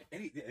Y.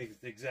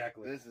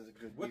 Exactly. This is a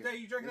good beer. What day are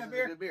you drinking that This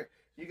beer? is a good beer.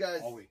 You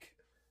guys, all week.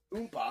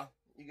 Oompa,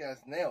 you guys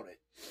nailed it.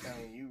 I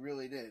mean, you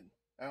really did.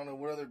 I don't know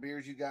what other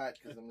beers you got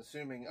because I'm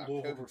assuming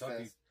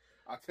Oktoberfest.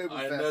 I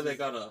know they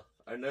got a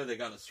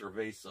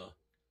cerveza.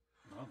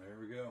 Oh, there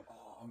we go.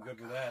 I'm good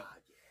with that.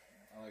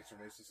 Yeah. I like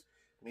cervezas.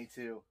 Me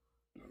too.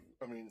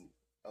 I mean,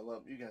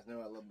 you guys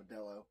know I love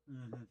Modelo.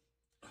 Mm-hmm.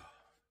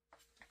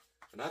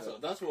 And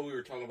that's what we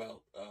were talking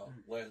about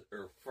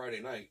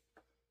Friday night.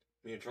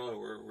 Me and Charlie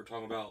were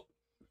talking about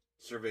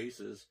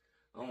cervezas.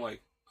 I'm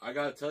like, I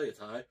gotta tell you,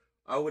 Ty,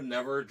 I would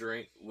never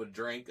drink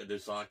a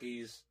Dos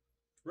Equis.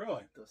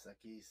 Really? Dos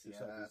Equis,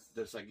 yeah.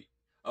 Dos Equis.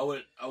 I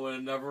would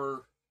have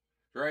never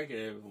drank it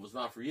if it was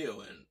not for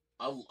you, and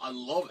I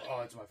love it.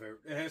 Oh, it's my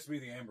favorite. It has to be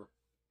the amber.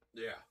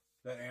 Yeah.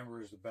 That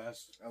amber is the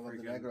best. I love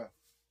the Negra.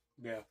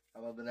 Yeah. I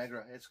love the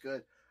Negra. It's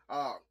good.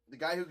 The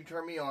guy who can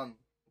turn me on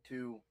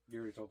to... You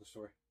already told the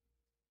story.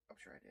 I'm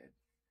sure I did.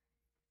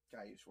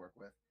 Guy I used to work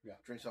with. Yeah.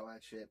 Drinks all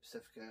that shit.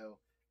 Pacifico,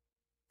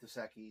 Dos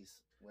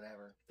Equis,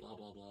 whatever. Blah,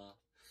 blah, blah.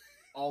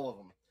 All of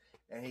them.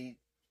 And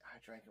I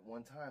drank it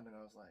one time and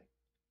I was like,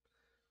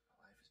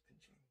 my life has been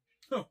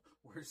changed. Oh,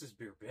 where's this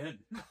beer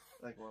been?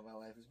 Like, well, my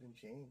life has been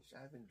changed.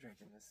 I've been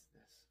drinking this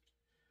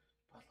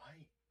Bud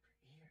Light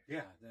for years.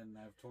 Yeah, then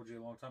I've told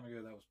you a long time ago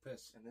that was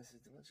piss. And this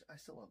is delicious.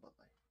 I still love Bud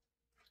Light.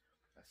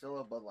 I still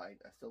love Bud Light.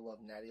 I still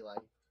love Natty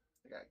Light.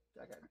 I got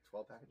a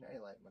 12-pack of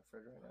Natty Light in my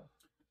fridge right now.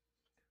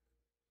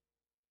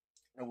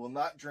 I will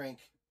not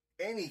drink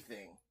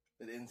anything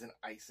that ends in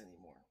ice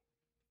anymore.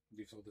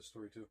 You told this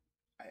story too.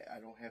 I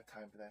don't have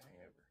time for that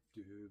hangover.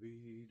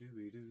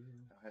 Doobie-doobie-doo.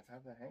 I don't have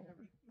time for that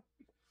hangover.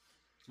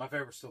 My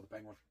favorite's still the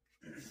Penguin.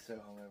 So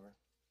hungover.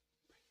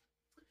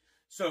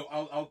 So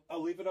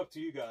I'll leave it up to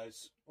you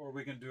guys, or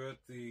we can do it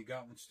the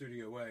Gauntlet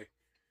Studio way.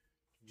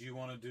 Do you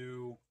want to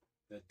do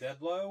the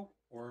Dead Low,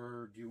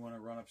 or do you want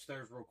to run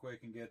upstairs real quick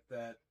and get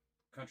that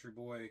Country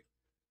Boy,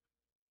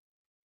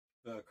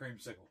 the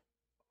creamsicle?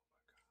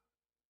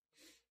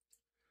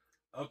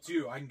 Up to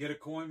you. I can get a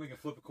coin. We can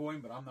flip a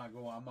coin, but I'm not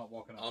going. I'm not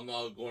walking up. I'm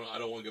not going. I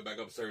don't want to go back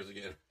upstairs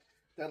again.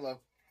 Dead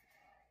Low.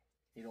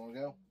 You don't want to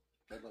go?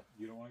 Dead Low.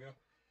 You don't want to go?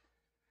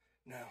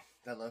 No.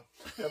 Dead Low.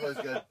 Dead Low's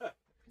good.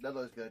 Dead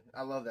Low's good.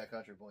 I love that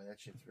Country Boy.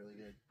 That shit's really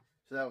good.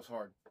 So that was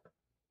hard.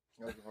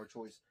 That was a hard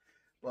choice.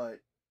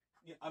 But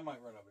yeah, I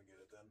might run up and get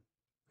it then.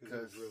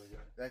 Because it was really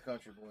good. That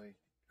Country Boy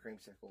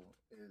creamsicle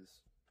is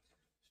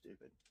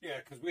stupid. Yeah,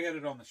 because we had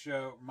it on the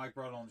show. Mike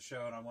brought it on the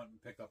show, and I went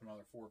and picked up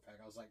another 4-pack.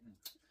 I was like,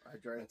 I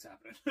drank. what's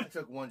happening? I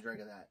took one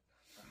drink of that.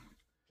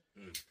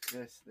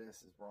 This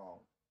is wrong.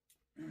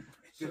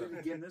 Do it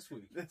again this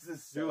week. This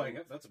is so. You're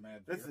like, that's a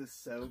mad beer. This is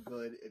so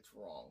good. It's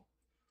wrong.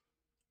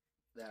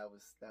 That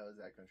was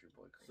that Country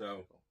Boy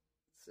creamsicle. So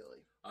silly.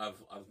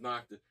 I've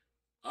knocked it.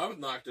 I've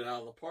knocked it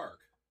out of the park.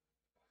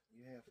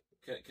 You have.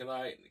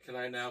 Can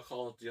I now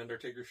call it the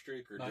Undertaker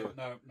streak or No, do it?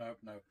 no,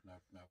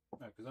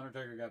 because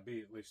Undertaker got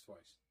beat at least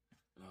twice.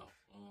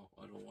 Oh,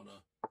 I don't want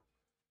to.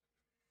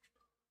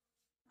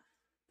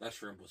 That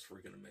shrimp was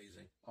freaking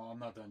amazing. Oh, I'm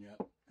not done yet.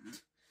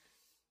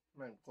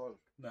 Man, close.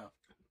 No.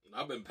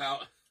 I've been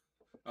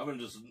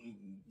just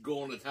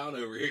going to town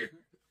over here.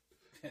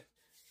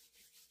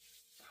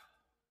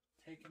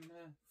 Taking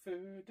the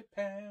food to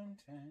Pound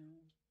Town.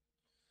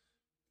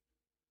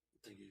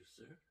 Thank you,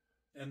 sir.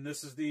 And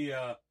this is the,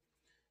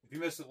 if you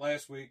missed it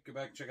last week, go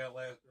back and check out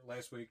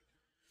last week.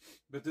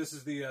 But this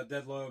is the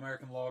Dead Low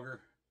American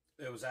Lager.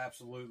 It was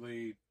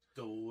absolutely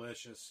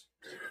delicious.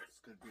 It's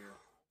good beer.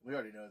 We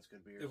already know it's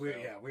good beer. We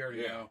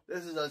already know.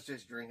 This is us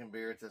just drinking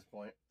beer at this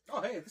point.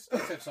 Oh, hey, this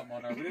does have something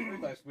on there. We didn't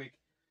read last week.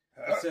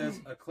 It says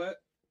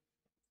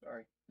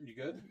Sorry. You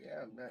good?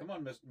 Yeah. Come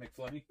on, Miss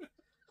McFlemmy.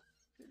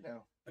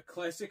 No. A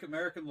classic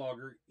American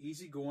lager,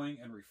 easygoing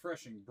and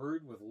refreshing,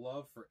 brewed with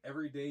love for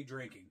everyday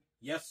drinking.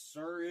 Yes,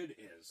 sir, it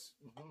is.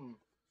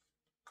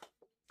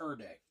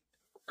 Day.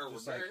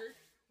 Just like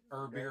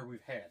beer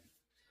we've had.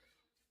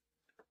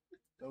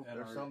 Nope,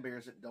 there's some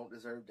beers that don't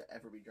deserve to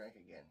ever be drank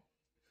again.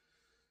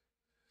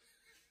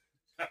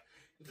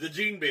 The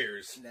Gene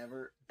beers.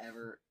 Never,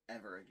 ever,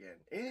 ever again.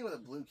 Anything with a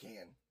blue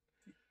can.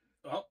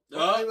 Take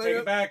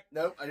it back.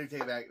 Nope, I do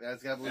take it back.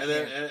 That's got a blue can.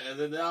 And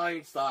then the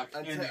Einstock.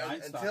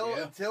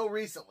 Until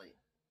recently,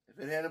 if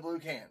it had a blue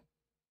can,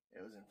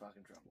 it was in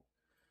fucking trouble.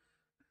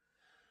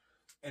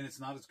 And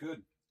it's not as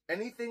good.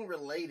 Anything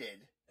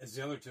related as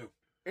the other two.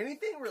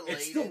 Anything related.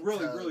 It's still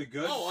really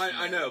good. Oh,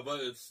 I know,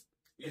 but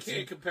you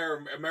can't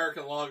compare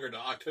American Lager to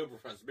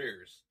Oktoberfest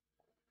beers.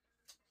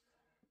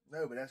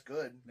 No, but that's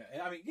good.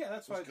 I mean, yeah,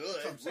 that's why. Good.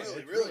 That's what I'm saying.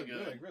 Really, it's really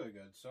good. Really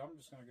good. So I'm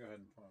just going to go ahead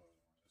and put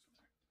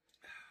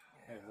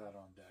have that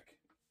on deck.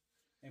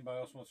 Anybody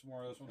else want some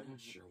more of this one?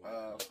 Sure.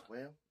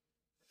 Well.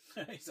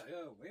 He's like,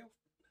 oh, well.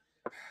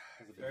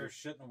 Does the bear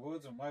shit in the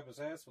woods and wipe his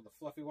ass with a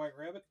fluffy white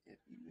rabbit? If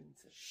you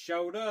insist.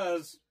 Show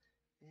does.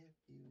 If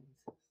you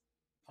insist.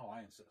 Oh,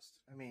 I insist.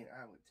 I mean,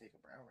 I would take a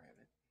brown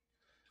rabbit.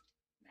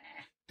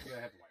 Nah. You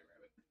gotta have a white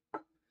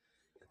rabbit.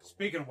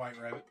 Speaking of white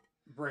rabbit,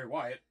 Bray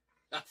Wyatt.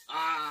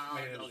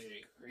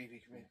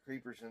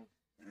 Creeperson.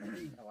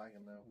 I like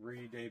him though.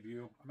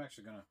 Re-debut. I'm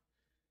actually gonna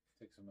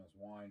take some of this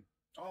wine.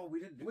 Oh, we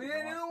didn't do the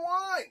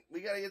wine.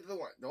 We gotta get to the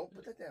wine. Don't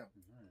put that down.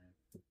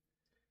 Right.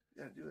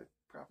 You gotta do it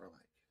proper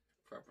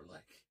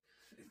like.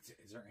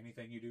 Is there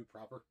anything you do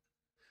proper?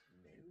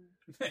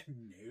 No.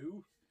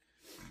 No.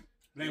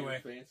 But anyway.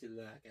 Fancy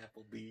like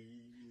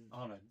Applebee's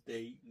on a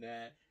date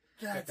night.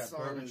 Got that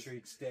bourbon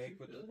street steak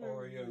with the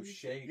Oreo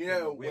shake. You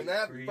know, when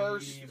that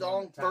first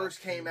song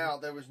first came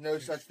out, there was no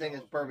such thing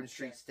as bourbon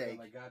street steak.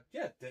 Oh my god.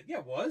 Yeah,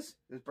 it was.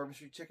 It was bourbon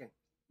street chicken.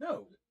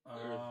 No.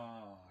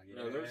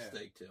 No, there's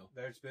steak too.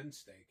 There's been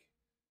steak.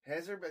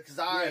 Has there? Because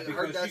I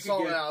heard that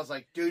song and I was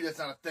like, dude, that's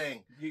not a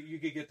thing. You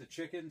could get the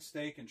chicken,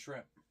 steak, and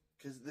shrimp.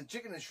 Because the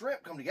chicken and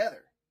shrimp come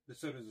together.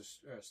 So does the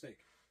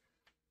steak.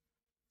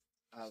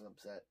 I was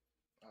upset.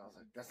 I was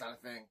like, that's not a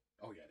thing.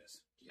 Oh, yeah, it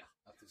is. Yeah.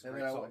 And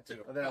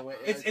then I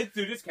went,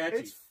 dude, it's catchy.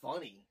 It's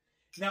funny.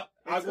 Now,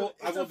 I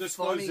will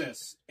disclose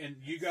this, and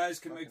you guys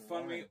can make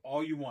fun of me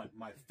all you want.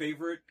 My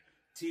favorite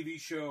TV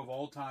show of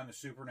all time is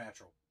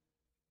Supernatural.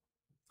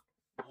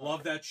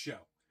 Love that show.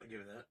 I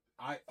give it that.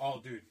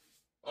 Dude.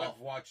 I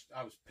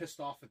was pissed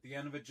off at the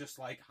end of it, just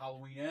like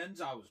Halloween ends.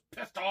 I was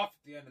pissed off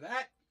at the end of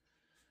that.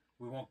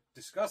 We won't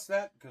discuss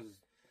that because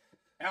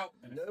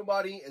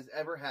nobody is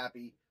ever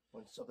happy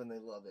when something they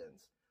love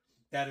ends.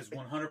 That is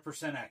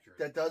 100% accurate.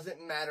 That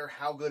doesn't matter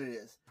how good it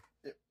is.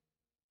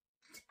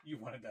 You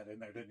wanted that in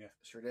there, didn't you?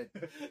 Sure did.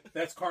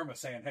 That's karma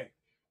saying, "Hey,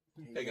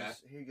 guy.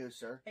 Here you go,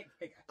 sir."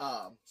 Hey,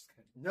 guy.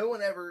 No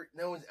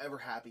one's ever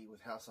happy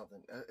with how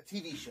something a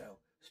TV show,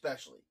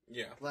 especially.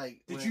 Yeah.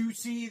 Like, did you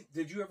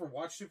ever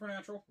watch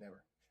Supernatural?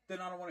 Never.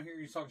 Then I don't want to hear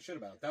you talking shit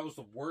about it. That was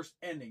the worst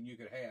ending you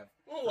could have.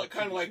 Well,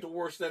 kind of like the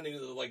worst ending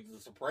of The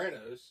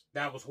Sopranos.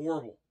 That was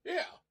horrible.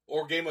 Yeah.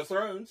 Or Game of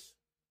Thrones.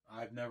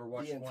 I've never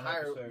watched the one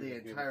entire episode.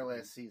 The entire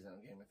last season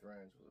of Game of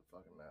Thrones was a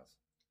fucking mess.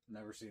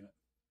 Never seen it.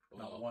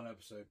 Not one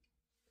episode.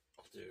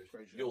 Oh, dude,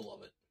 you'll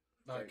love it.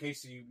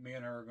 Casey, me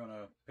and her are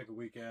gonna pick a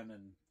weekend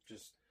and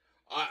just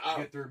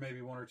get through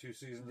maybe one or two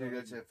seasons. Dude,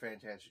 it's a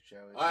fantastic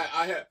show.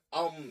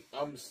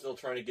 I'm still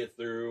trying to get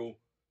through.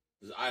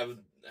 I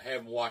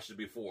haven't watched it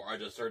before. I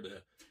just started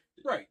to.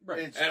 Right.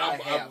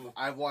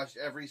 I've watched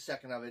every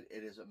second of it.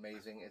 It is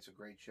amazing. It's a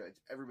great show.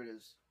 It's every bit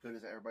as good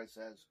as everybody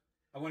says.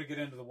 I want to get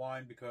into the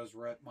wine because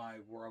we're at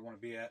where I want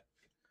to be at.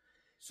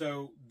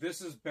 So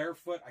this is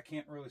Barefoot. I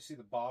can't really see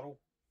the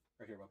bottle.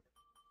 Right here, bud.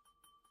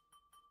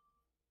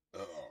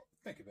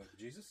 Think about it,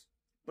 Jesus.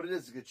 But it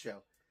is a good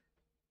show.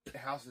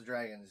 House of the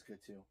Dragon is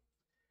good too.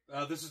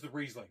 This is the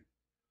Riesling.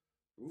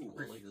 Ooh,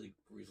 Riesling.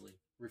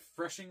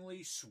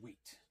 Refreshingly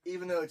sweet.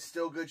 Even though it's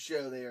still a good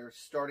show, they are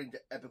starting to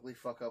epically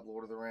fuck up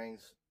Lord of the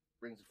Rings,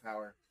 Rings of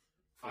Power.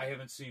 I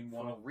haven't seen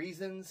one of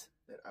reasons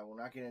that I will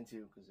not get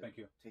into because it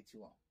takes too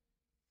long.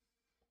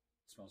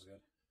 It smells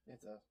good. It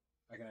does.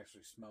 I can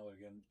actually smell it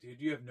again. Dude,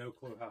 you have no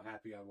clue how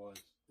happy I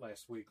was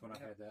last week when I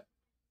had that.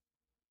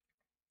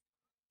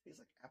 Tastes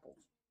like apples.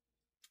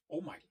 Oh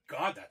my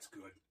God, that's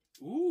good.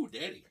 Ooh,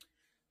 daddy.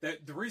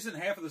 The reason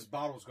half of this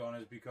bottle's gone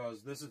is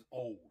because this is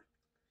old.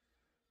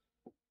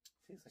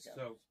 Tastes like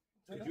so, apples.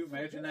 Could you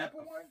imagine that? A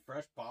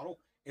fresh bottle?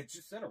 It's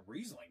just a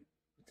Riesling.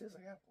 It tastes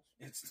like apples.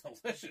 It's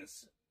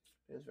delicious.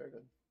 It is very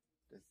good.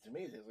 To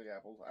me, it tastes like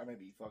apples. I may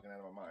be fucking out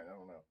of my mind. I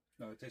don't know.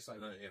 No, it tastes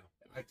like...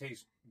 I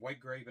taste white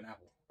grape and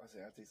apple. I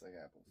taste like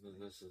apples.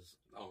 This is...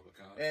 Oh, my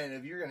God. And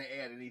if you're going to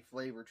add any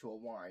flavor to a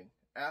wine,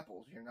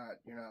 apples, you're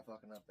not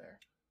fucking up there.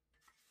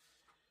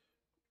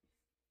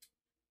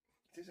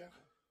 It tastes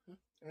apple.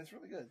 And it's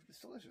really good. It's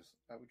delicious.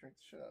 I would drink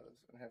the shit out of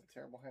this and have a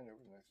terrible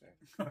hangover the next day.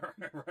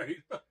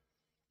 Right.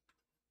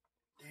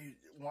 Dude,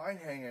 wine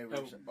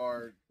hangovers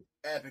are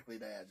epically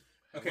bad.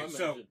 Okay,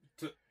 so...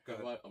 Go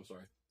ahead. I'm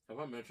sorry. Have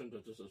I mentioned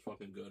that this is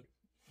fucking good?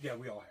 Yeah,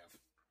 we all have.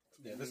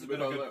 Yeah, this has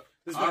been a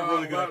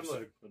really good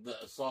episode.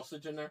 The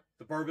sausage in there?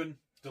 The bourbon,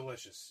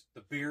 delicious.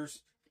 The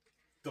beers,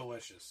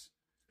 delicious.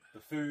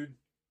 The food,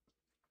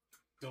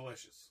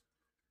 delicious.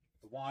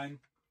 The wine,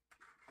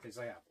 tastes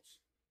like apples.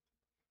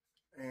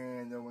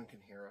 And no one can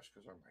hear us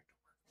because our mic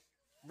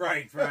don't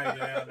work. Right,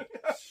 yeah.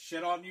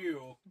 Shit on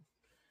you.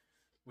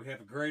 We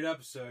have a great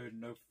episode,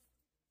 no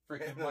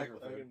freaking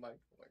microphone.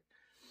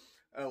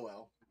 Oh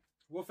well.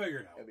 We'll figure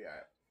it out. It'll be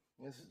alright.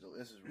 This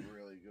is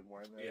really good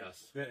wine, man.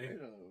 Yes. It is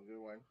a good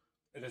wine.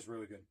 It is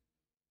really good.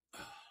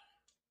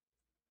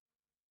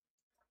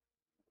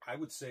 I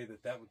would say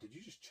that did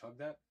you just chug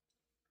that?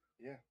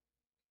 Yeah.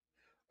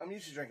 I'm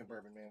used to drinking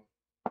bourbon, man.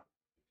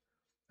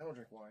 I don't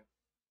drink wine.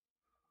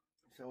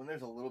 So when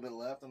there's a little bit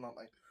left, I'm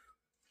like,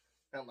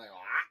 that's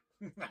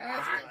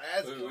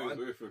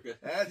gone.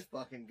 That's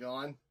fucking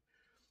gone.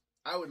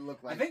 I would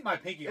look like... I think my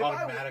pinky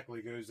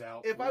automatically goes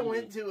out. If I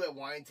went to a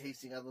wine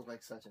tasting, I'd look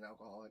like such an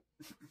alcoholic.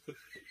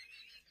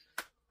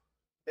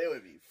 It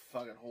would be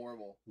fucking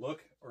horrible.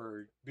 Look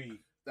or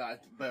be?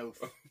 Both. Both.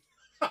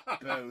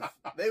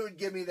 They would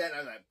give me that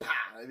and I'd be like,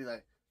 pah! They'd be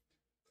like...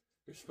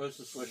 You're supposed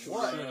to switch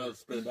around and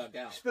spit it back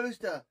out.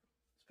 Supposed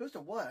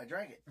to what? I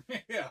drank it.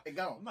 Yeah. It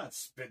gone. I'm not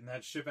spitting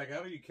that shit back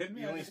out. Are you kidding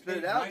me? You only spit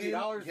it out,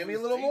 dude. Give me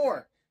a little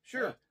more.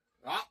 Sure.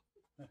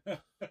 Yeah.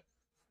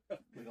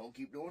 We don't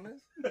keep doing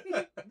this?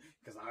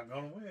 Because I'm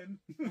going to win.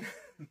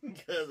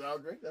 Because I'll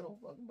drink that whole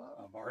fucking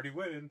bottle. I'm already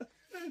winning.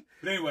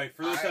 But anyway,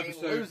 for this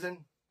episode... ain't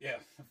losing. Yeah,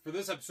 for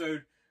this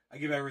episode, I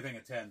give everything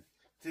a 10.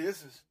 Dude,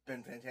 this has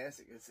been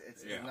fantastic. It's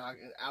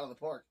knocked out of the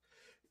park.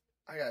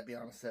 I gotta be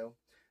honest, though.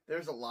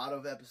 There's a lot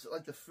of episodes...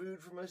 Like, the food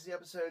for most of the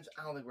episodes,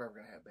 I don't think we're ever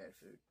gonna have bad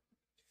food.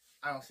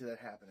 I don't see that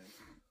happening.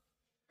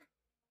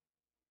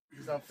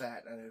 Because I'm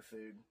fat and I know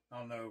food. I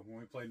don't know. When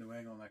we played New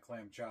England, that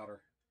clam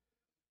chowder,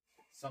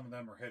 some of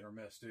them are hit or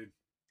miss, dude.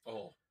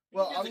 Oh.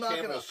 Well, I'm not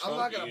gonna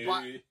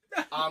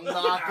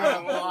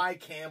buy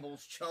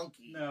Campbell's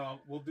Chunky.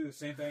 No, we'll do the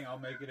same thing. I'll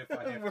make it if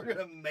I have We're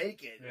gonna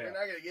make it. Yeah. We're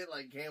not gonna get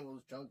like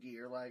Campbell's Chunky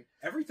or like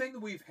everything that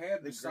we've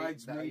had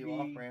besides maybe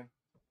off-brand.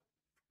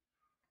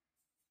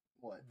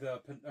 What?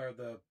 The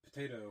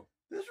potato.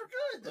 These were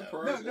good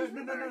though. No.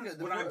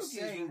 What I'm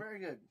saying very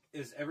good.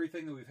 is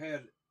everything that we've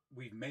had,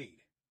 we've made.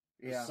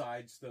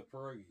 besides the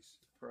pierogies.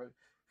 The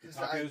Because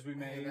tacos we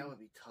made. That would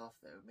be tough,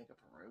 though. Make a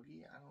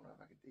pierogi? I don't know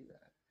if I could do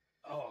that.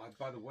 Oh,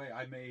 by the way,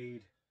 I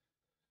made...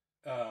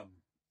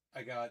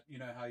 I got... You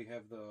know how you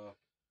have the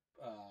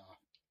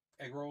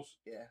egg rolls?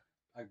 Yeah.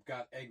 I've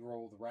got egg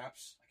roll, the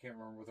wraps. I can't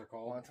remember what they're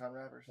called. Wonton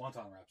wrappers?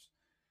 Wonton wraps.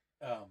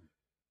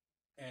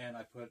 And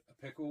I put a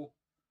pickle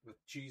with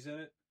cheese in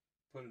it,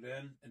 put it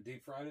in, and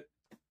deep fried it.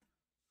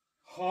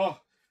 Oh,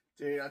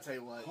 dude, I'll tell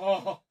you what.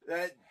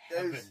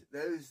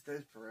 Those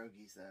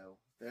pierogies though,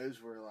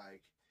 those were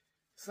like.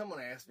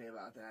 Someone asked me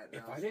about that.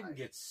 And if I didn't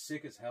get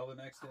sick as hell the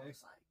next day, I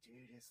was like,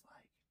 dude, it's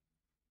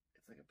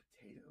like a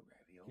potato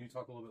ravioli. Can you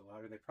talk a little bit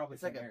louder? They probably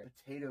it's like a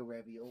potato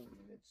ravioli,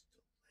 and it's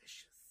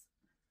delicious.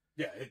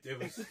 Yeah, it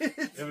was.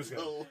 It was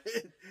good.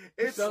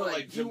 It's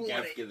like you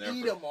want to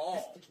eat them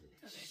all.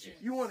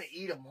 You want to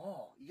eat them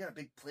all. You got a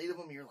big plate of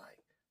them. You're like,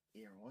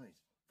 yeah, one of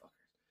these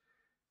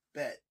fuckers.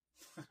 Bet.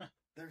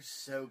 They're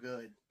so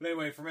good. But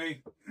anyway, for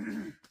me,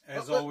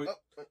 as always,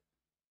 I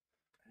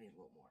need a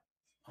little more.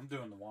 I'm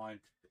doing the wine.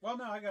 Well,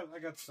 no, I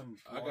got some.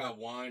 I got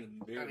wine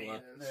and beer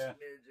left. Yeah.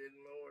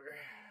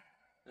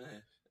 More.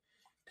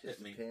 Hit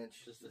me.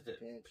 Pinch. Just a hit.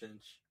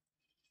 Pinch.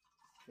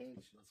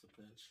 Pinch. That's a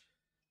pinch.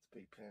 It's a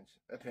big pinch.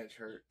 That pinch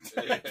hurt.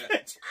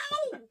 Pinch.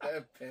 Ow!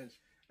 That pinch.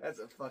 That's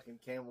a fucking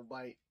camel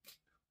bite.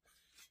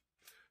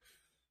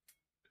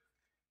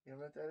 You know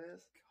what that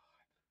is?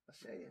 God. I'll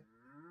show you.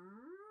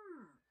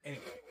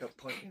 Anyway. He'll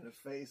punch you in the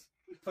face.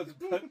 Put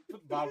the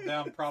bottle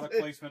down. Product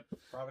placement.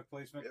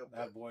 Yep.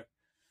 That boy.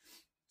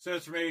 So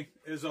it's for me.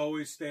 As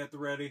always, stay at the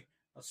ready.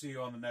 I'll see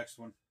you on the next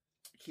one.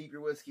 Keep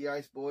your whiskey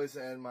ice, boys,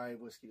 and my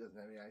whiskey doesn't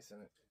have any ice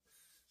in it.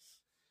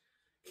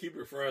 Keep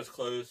your friends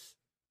close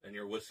and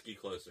your whiskey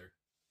closer.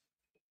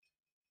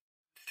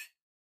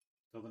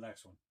 Till the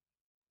next one.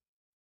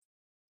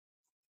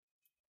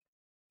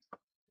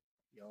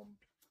 Yum.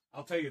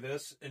 I'll tell you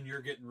this, and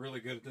you're getting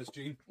really good at this,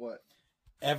 Gene. What?